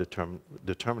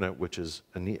determinant, which is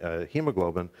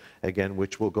hemoglobin, again,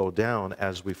 which will go down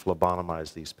as we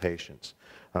phlebotomize these patients.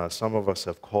 Some of us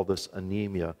have called this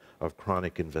anemia of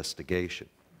chronic investigation.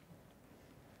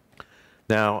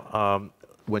 Now,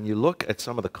 when you look at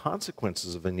some of the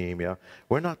consequences of anemia,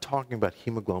 we're not talking about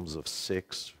hemoglobins of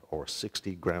 6 or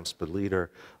 60 grams per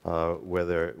liter,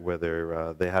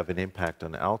 whether they have an impact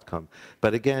on the outcome.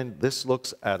 But again, this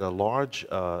looks at a large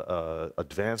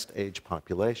advanced age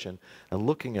population and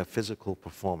looking at physical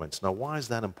performance. Now, why is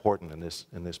that important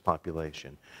in this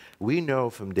population? We know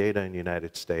from data in the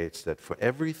United States that for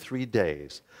every 3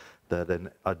 days, that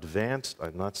an advanced,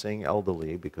 I'm not saying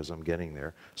elderly because I'm getting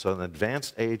there, so an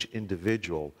advanced age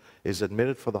individual is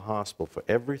admitted for the hospital. For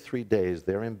every 3 days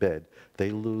they're in bed,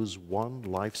 they lose 1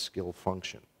 life skill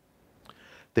function.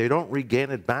 They don't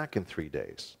regain it back in 3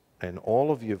 days. And all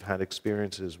of you have had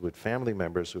experiences with family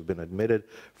members who've been admitted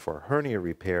for hernia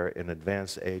repair in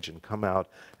advanced age and come out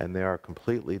and they are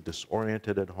completely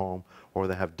disoriented at home, or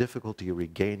they have difficulty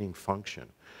regaining function.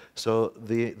 So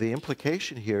the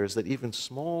implication here is that even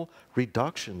small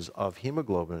reductions of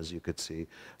hemoglobin, as you could see,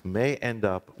 may end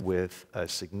up with a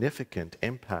significant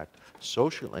impact,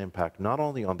 social impact, not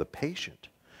only on the patient,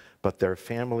 but their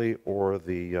family or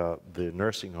the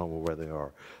nursing home or where they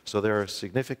are. So there are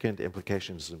significant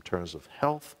implications in terms of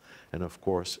health and, of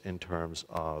course, in terms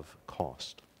of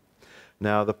cost.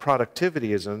 Now, the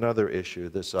productivity is another issue.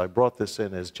 I brought this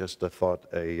in as just, I thought,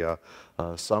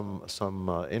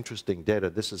 some interesting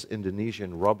data. This is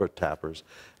Indonesian rubber tappers.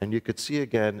 And you could see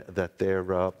again that their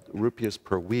rupees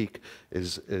per week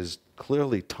is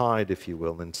clearly tied, if you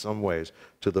will, in some ways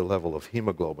to the level of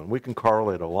hemoglobin. We can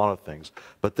correlate a lot of things,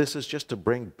 but this is just to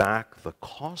bring back the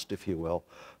cost, if you will,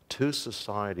 to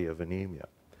society of anemia,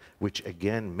 which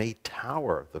again may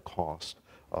tower the cost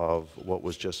of what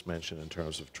was just mentioned in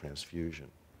terms of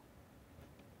transfusion.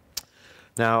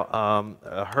 Now,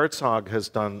 Herzog has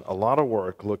done a lot of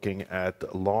work looking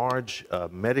at large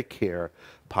Medicare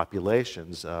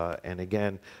populations, and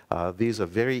again, these are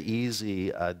very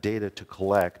easy data to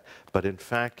collect But in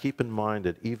fact, keep in mind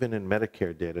that even in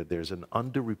Medicare data, there's an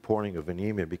underreporting of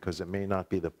anemia because it may not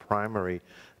be the primary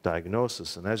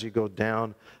diagnosis. And as you go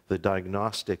down the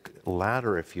diagnostic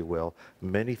ladder, if you will,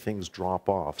 many things drop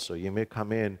off. So you may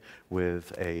come in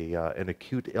with an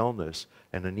acute illness,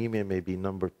 and anemia may be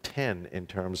number 10 in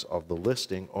terms of the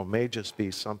listing, or may just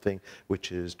be something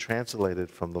which is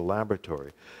translated from the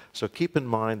laboratory. So keep in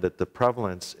mind that the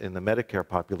prevalence in the Medicare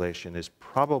population is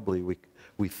probably,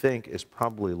 we think, is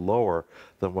probably lower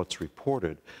than what's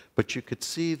reported. But you could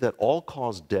see that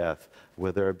all-cause death,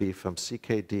 whether it be from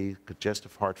CKD,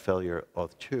 congestive heart failure, or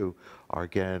two,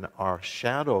 are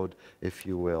shadowed, if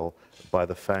you will, by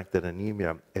the fact that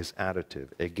anemia is additive.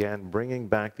 Again, bringing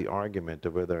back the argument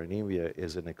of whether anemia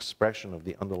is an expression of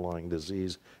the underlying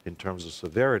disease in terms of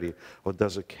severity, or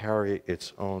does it carry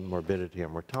its own morbidity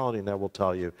and mortality. And that will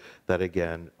tell you that,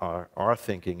 again, our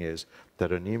thinking is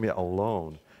that anemia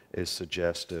alone is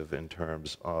suggestive in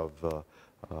terms of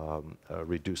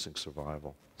reducing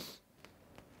survival.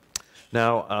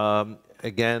 Now,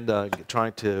 again,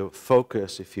 trying to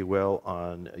focus, if you will,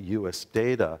 on U.S.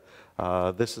 data.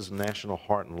 This is National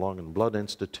Heart and Lung and Blood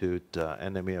Institute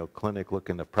NMEO clinic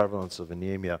looking at prevalence of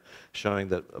anemia, showing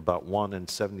that about 1 in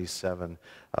 77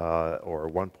 or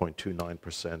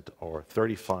 1.29% or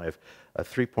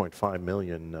 3.5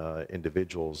 million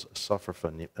individuals suffer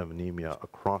from anemia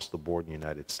across the board in the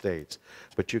United States.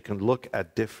 But you can look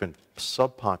at different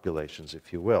subpopulations,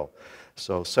 if you will.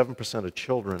 So 7% of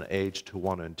children aged to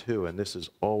 1 and 2, and this is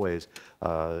always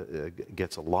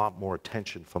gets a lot more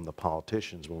attention from the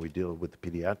politicians when we deal with the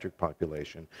pediatric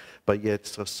population. But yet,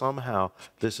 so somehow,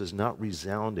 this is not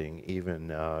resounding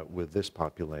even with this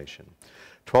population.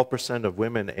 12% of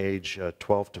women age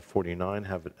 12 to 49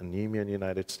 have anemia in the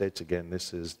United States. Again,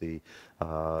 this is the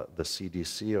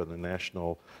CDC, or the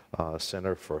National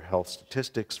Center for Health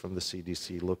Statistics from the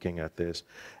CDC, looking at this.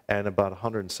 And about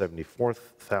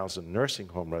 174,000 nursing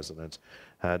home residents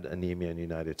had anemia in the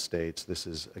United States. This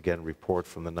is, again, a report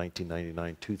from the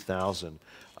 1999-2000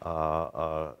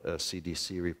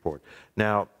 CDC report.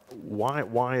 Now,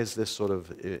 why is this sort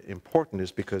of important is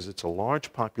because it's a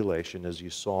large population, as you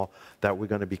saw, that we're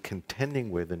going to be contending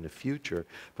with in the future,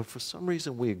 but for some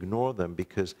reason we ignore them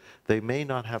because they may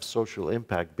not have social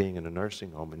impact being in a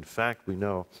nursing home. In fact, we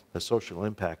know the social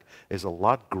impact is a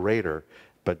lot greater,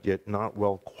 but yet not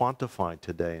well quantified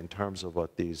today in terms of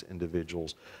what these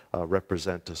individuals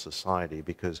represent to society,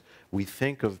 because we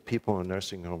think of people in a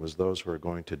nursing home as those who are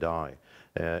going to die.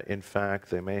 In fact,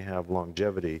 they may have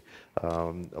longevity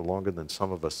longer than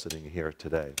some of us sitting here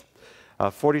today.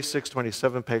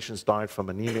 4627 patients died from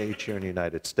anemia each year in the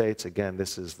United States. Again,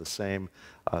 this is the same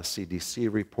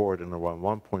CDC report, and around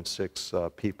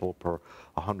 1.6 people per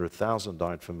 100,000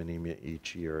 died from anemia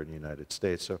each year in the United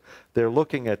States. So they're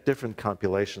looking at different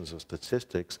compilations of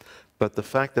statistics, but the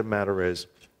fact of the matter is,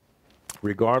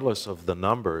 regardless of the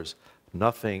numbers,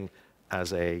 nothing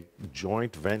as a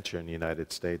joint venture in the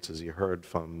United States, as you heard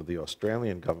from the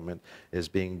Australian government, is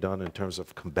being done in terms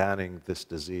of combating this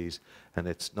disease. And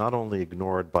it's not only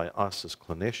ignored by us as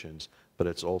clinicians, but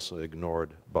it's also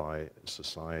ignored by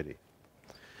society.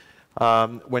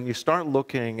 When you start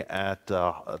looking at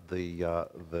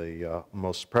the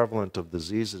most prevalent of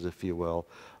diseases, if you will,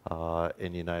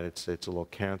 in the United States, although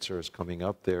cancer is coming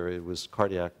up there, it was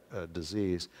cardiac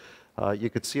disease. You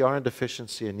could see iron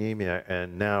deficiency anemia,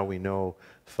 and now we know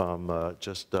from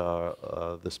just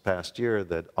this past year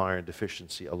that iron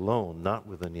deficiency alone, not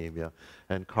with anemia,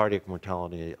 and cardiac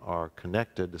mortality are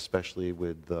connected, especially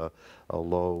with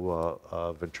low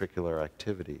ventricular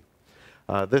activity.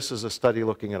 This is a study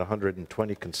looking at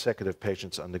 120 consecutive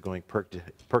patients undergoing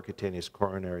percutaneous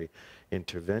coronary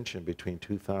intervention between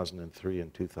 2003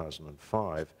 and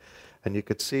 2005. And you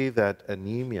could see that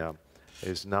anemia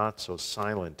is not so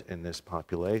silent in this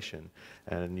population.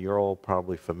 And you're all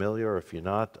probably familiar, if you're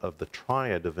not, of the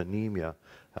triad of anemia,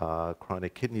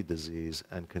 chronic kidney disease,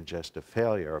 and congestive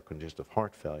failure, or congestive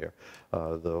heart failure.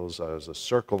 Those as a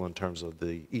circle in terms of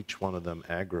each one of them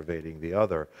aggravating the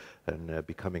other and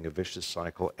becoming a vicious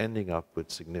cycle, ending up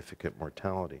with significant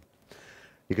mortality.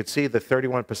 You could see that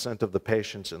 31% of the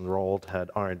patients enrolled had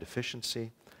iron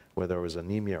deficiency, whether it was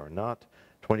anemia or not.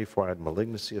 24 had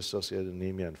malignancy-associated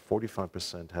anemia, and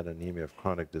 45% had anemia of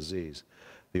chronic disease.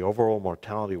 The overall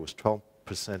mortality was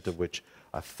 12%, of which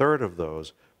a third of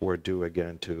those were due,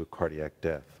 again, to cardiac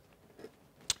death.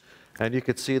 And you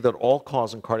could see that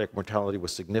all-cause and cardiac mortality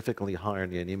was significantly higher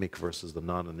in the anemic versus the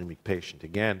non-anemic patient.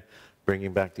 Again,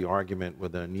 bringing back the argument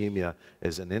whether anemia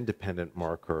is an independent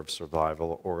marker of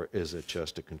survival or is it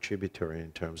just a contributory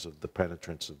in terms of the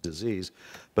penetrance of disease.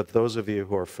 But those of you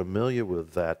who are familiar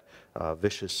with that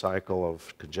vicious cycle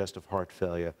of congestive heart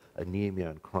failure, anemia,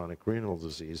 and chronic renal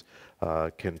disease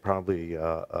can probably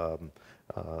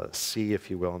see, if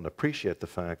you will, and appreciate the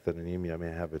fact that anemia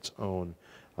may have its own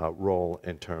role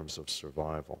in terms of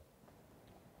survival.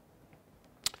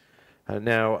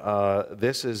 Now,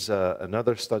 this is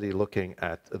another study looking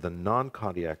at the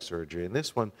non-cardiac surgery, and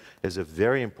this one is a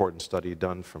very important study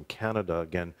done from Canada.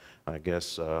 Again, I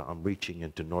guess I'm reaching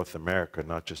into North America,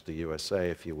 not just the USA,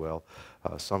 if you will.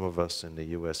 Some of us in the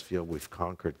US feel we've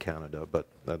conquered Canada, but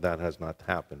that has not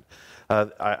happened.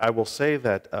 I will say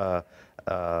that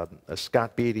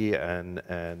Scott Beatty and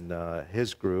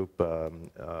his group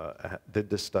did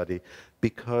this study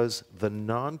because the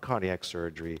non-cardiac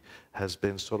surgery has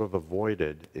been sort of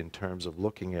avoided in terms of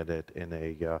looking at it in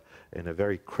a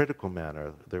very critical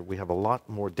manner. We have a lot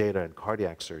more data in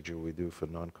cardiac surgery than we do for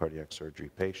non-cardiac surgery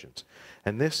patients.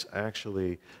 And this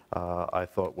actually, I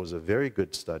thought, was a very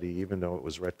good study, even though it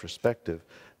was retrospective.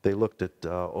 They looked at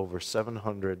over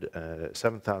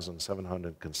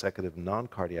 7,700 consecutive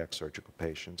non-cardiac surgical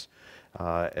patients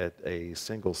at a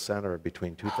single center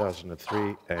between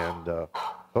 2003 and, oh,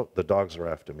 the dogs are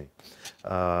after me,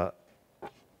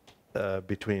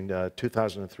 between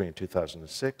 2003 and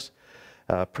 2006.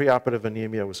 Preoperative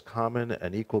anemia was common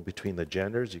and equal between the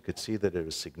genders. You could see that it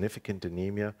was significant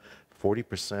anemia,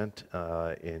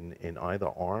 40% in either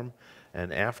arm.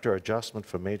 And after adjustment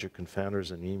for major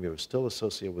confounders, anemia was still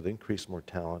associated with increased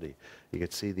mortality. You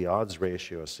could see the odds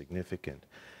ratio is significant.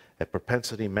 At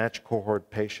propensity matched cohort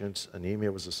patients, anemia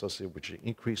was associated with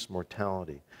increased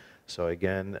mortality. So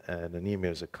again,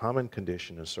 anemia is a common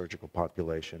condition in surgical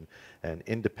population and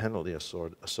independently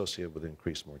associated with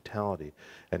increased mortality.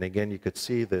 And again, you could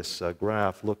see this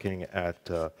graph looking at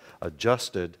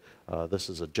adjusted, this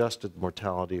is adjusted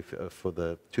mortality for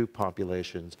the two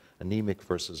populations, anemic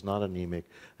versus non-anemic.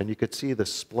 And you could see the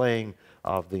splaying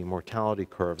of the mortality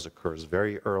curves occurs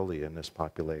very early in this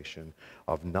population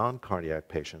of non-cardiac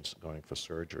patients going for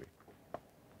surgery.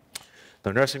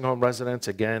 The nursing home residents,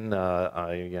 again,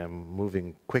 I am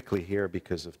moving quickly here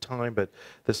because of time, but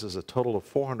this is a total of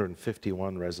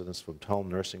 451 residents from 12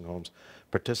 nursing homes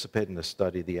participate in the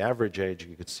study. The average age,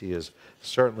 you can see, is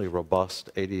certainly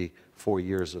robust, 84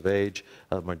 years of age.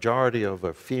 A majority of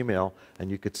are female,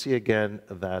 and you could see again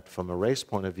that from a race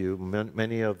point of view,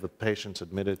 many of the patients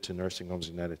admitted to nursing homes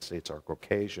in the United States are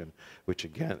Caucasian, which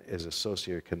again is a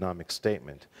socioeconomic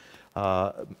statement.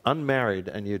 Unmarried,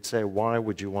 and you'd say, why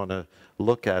would you want to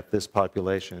look at this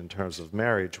population in terms of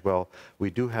marriage? Well, we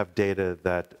do have data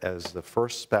that as the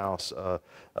first spouse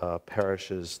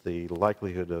perishes, the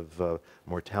likelihood of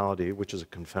mortality, which is a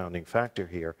confounding factor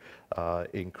here,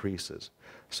 increases.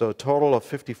 So a total of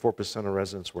 54% of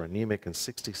residents were anemic and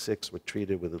 66 were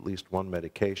treated with at least one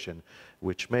medication,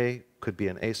 which could be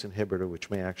an ACE inhibitor, which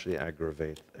may actually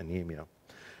aggravate anemia.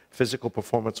 Physical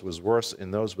performance was worse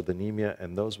in those with anemia,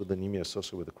 and those with anemia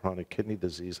associated with chronic kidney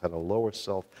disease had a lower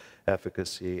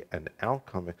self-efficacy and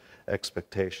outcome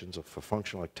expectations for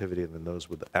functional activity than those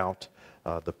without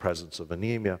the presence of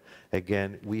anemia.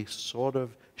 Again, we sort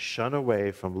of shun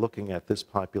away from looking at this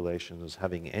population as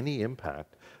having any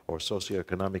impact or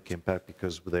socioeconomic impact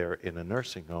because they're in a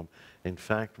nursing home. In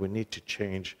fact, we need to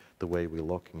change the way we're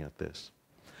looking at this.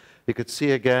 You could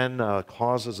see again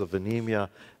causes of anemia.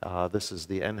 This is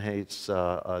the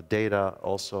NHATES data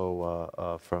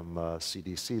also from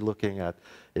CDC looking at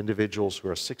individuals who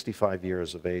are 65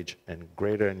 years of age and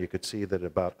greater, and you could see that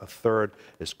about a third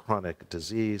is chronic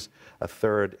disease, a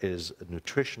third is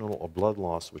nutritional or blood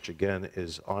loss, which again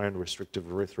is iron-restricted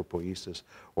erythropoiesis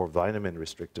or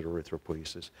vitamin-restricted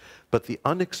erythropoiesis. But the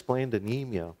unexplained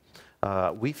anemia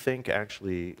we think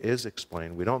actually is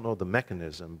explained. We don't know the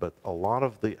mechanism, but a lot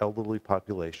of the elderly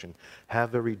population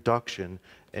have a reduction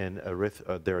in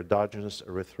their endogenous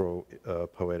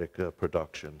erythropoietic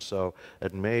production. So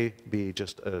it may be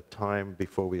just a time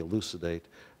before we elucidate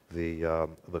the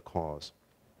cause.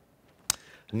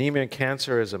 Anemia and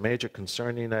cancer is a major concern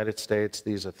in the United States.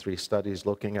 These are 3 studies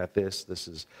looking at this. This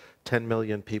is 10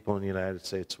 million people in the United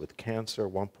States with cancer,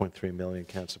 1.3 million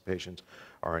cancer patients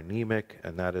are anemic,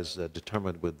 and that is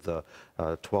determined with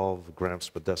 12 grams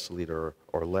per deciliter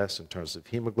or less in terms of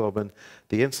hemoglobin.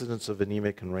 The incidence of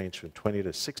anemia can range from 20 to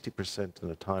 60% in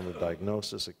the time of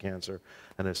diagnosis of cancer,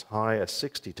 and as high as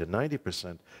 60 to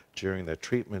 90% during their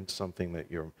treatment, something that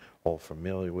you're all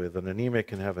familiar with. And anemia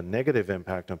can have a negative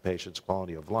impact on patients'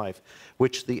 quality of life,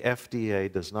 which the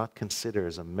FDA does not consider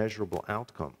as a measurable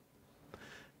outcome.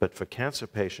 but for cancer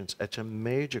patients, it's a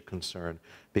major concern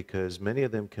because many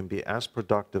of them can be as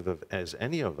productive as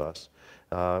any of us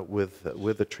with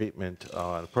the treatment,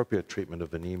 appropriate treatment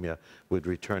of anemia with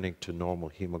returning to normal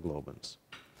hemoglobins.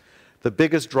 The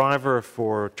biggest driver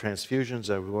for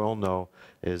transfusions, as we all know,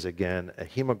 is again a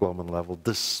hemoglobin level,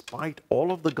 despite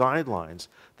all of the guidelines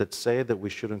that say that we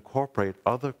should incorporate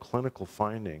other clinical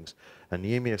findings.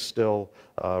 Anemia still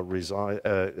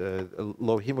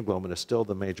low hemoglobin is still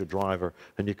the major driver,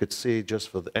 and you could see just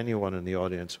for anyone in the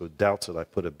audience who doubts it, I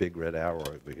put a big red arrow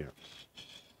over here.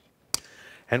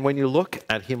 And when you look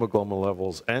at hemoglobin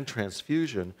levels and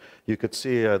transfusion, you could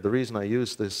see the reason I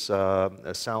use this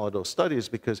Salado study is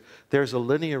because there's a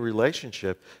linear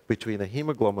relationship between the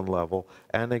hemoglobin level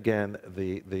and, again,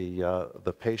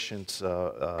 the patient's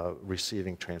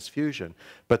receiving transfusion.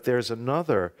 But there's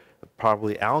another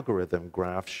probably algorithm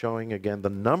graph showing, again, the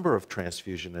number of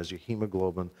transfusion as your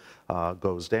hemoglobin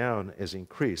goes down is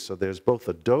increased. So there's both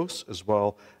a dose as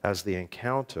well as the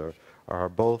encounter are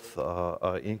both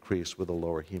increased with a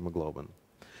lower hemoglobin.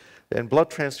 And blood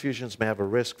transfusions may have a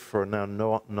risk for now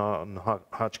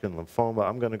non-Hodgkin lymphoma.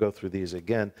 I'm going to go through these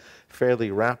again fairly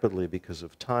rapidly because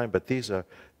of time, but these are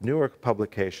newer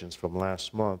publications from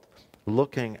last month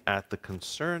looking at the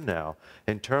concern now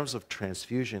in terms of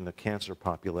transfusion in the cancer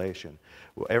population.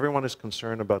 Well, everyone is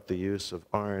concerned about the use of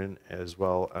iron as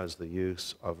well as the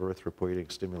use of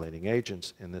erythropoietic stimulating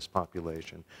agents in this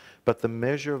population, but the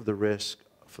measure of the risk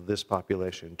for this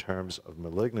population in terms of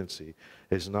malignancy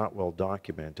is not well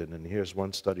documented. And here's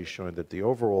one study showing that the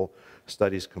overall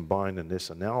studies combined in this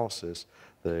analysis,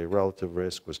 the relative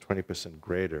risk was 20%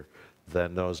 greater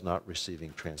than those not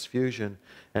receiving transfusion.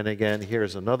 And again,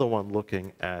 here's another one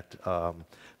looking at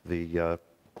the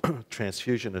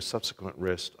transfusion as subsequent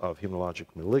risk of hematologic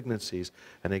malignancies,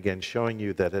 and again showing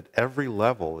you that at every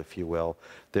level, if you will,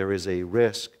 there is a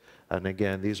risk. And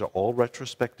again, these are all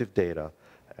retrospective data.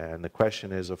 And the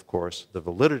question is, of course, the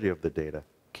validity of the data.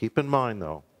 Keep in mind,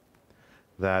 though,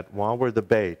 that while we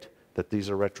debate that these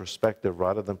are retrospective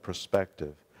rather than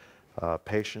prospective,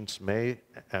 patients may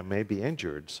be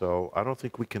injured. So I don't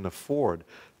think we can afford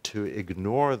to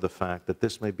ignore the fact that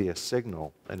this may be a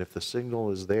signal. And if the signal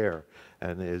is there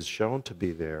and is shown to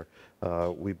be there,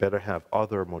 we better have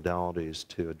other modalities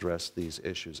to address these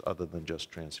issues other than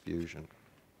just transfusion.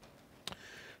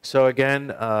 So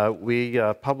again, we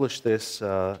published this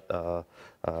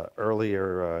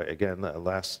earlier, again,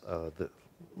 last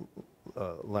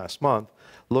month,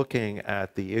 looking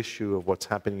at the issue of what's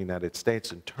happening in the United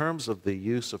States in terms of the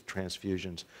use of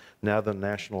transfusions. Now the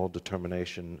national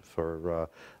determination for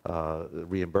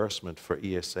reimbursement for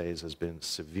ESAs has been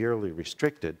severely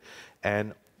restricted,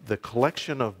 and the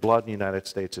collection of blood in the United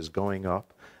States is going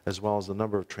up, as well as the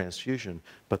number of transfusion,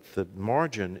 but the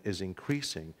margin is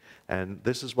increasing. And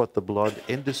this is what the blood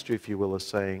industry, if you will, is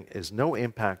saying is no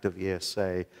impact of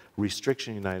ESA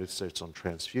restriction in the United States on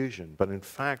transfusion. But in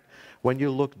fact, when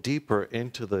you look deeper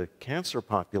into the cancer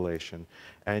population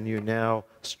and you now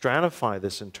stratify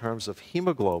this in terms of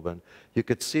hemoglobin, you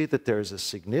could see that there is a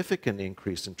significant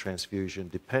increase in transfusion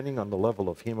depending on the level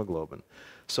of hemoglobin.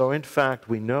 So in fact,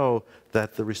 we know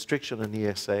that the restriction in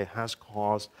ESA has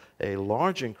caused a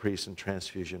large increase in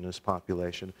transfusion in this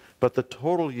population, but the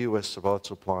total U.S. blood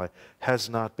supply has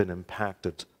not been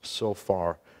impacted so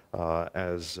far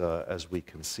as we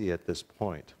can see at this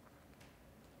point.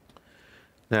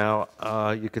 Now,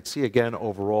 you could see again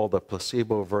overall the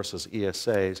placebo versus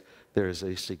ESAs, there's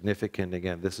a significant,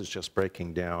 again, this is just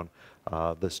breaking down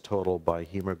this total by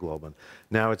hemoglobin.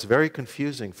 Now, it's very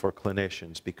confusing for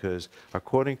clinicians because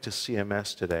according to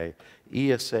CMS today,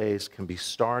 ESAs can be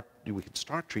we can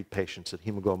start treat patients at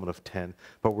hemoglobin of 10,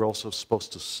 but we're also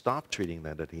supposed to stop treating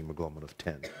that at hemoglobin of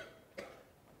 10.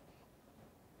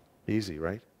 Easy,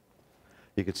 right?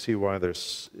 You can see why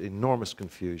there's enormous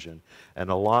confusion, and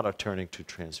a lot are turning to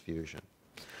transfusion.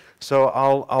 So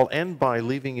I'll end by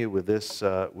leaving you with this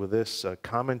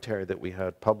commentary that we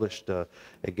had published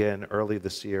again early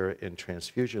this year in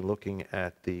Transfusion, looking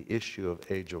at the issue of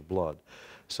age of blood.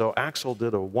 So Axel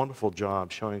did a wonderful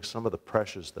job showing some of the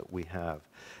pressures that we have,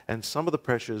 and some of the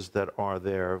pressures that are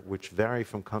there, which vary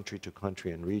from country to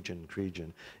country and region to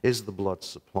region, is the blood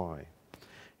supply.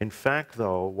 In fact,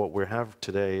 though, what we have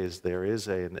today is there is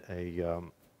the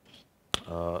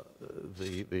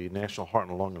National Heart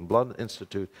and Lung and Blood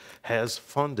Institute has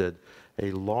funded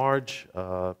a large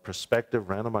prospective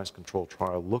randomized controlled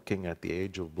trial looking at the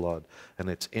age of blood and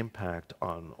its impact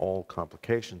on all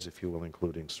complications, if you will,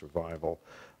 including survival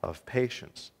of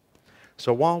patients.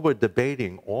 So while we're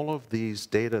debating all of these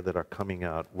data that are coming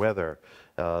out, whether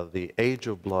the age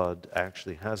of blood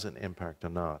actually has an impact or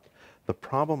not, the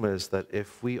problem is that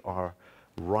if we are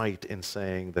right in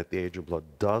saying that the age of blood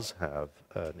does have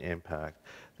an impact.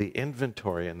 The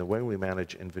inventory and the way we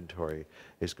manage inventory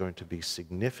is going to be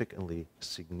significantly,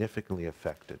 significantly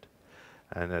affected.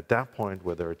 And at that point,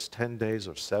 whether it's 10 days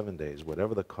or 7 days,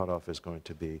 whatever the cutoff is going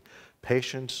to be,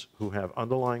 patients who have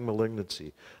underlying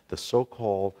malignancy, the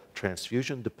so-called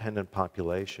transfusion-dependent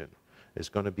population, is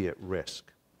going to be at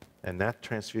risk. And that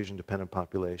transfusion-dependent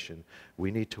population, we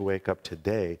need to wake up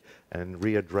today and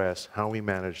readdress how we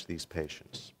manage these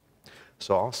patients.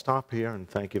 So I'll stop here and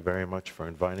thank you very much for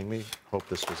inviting me. Hope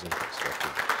this was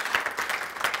interesting.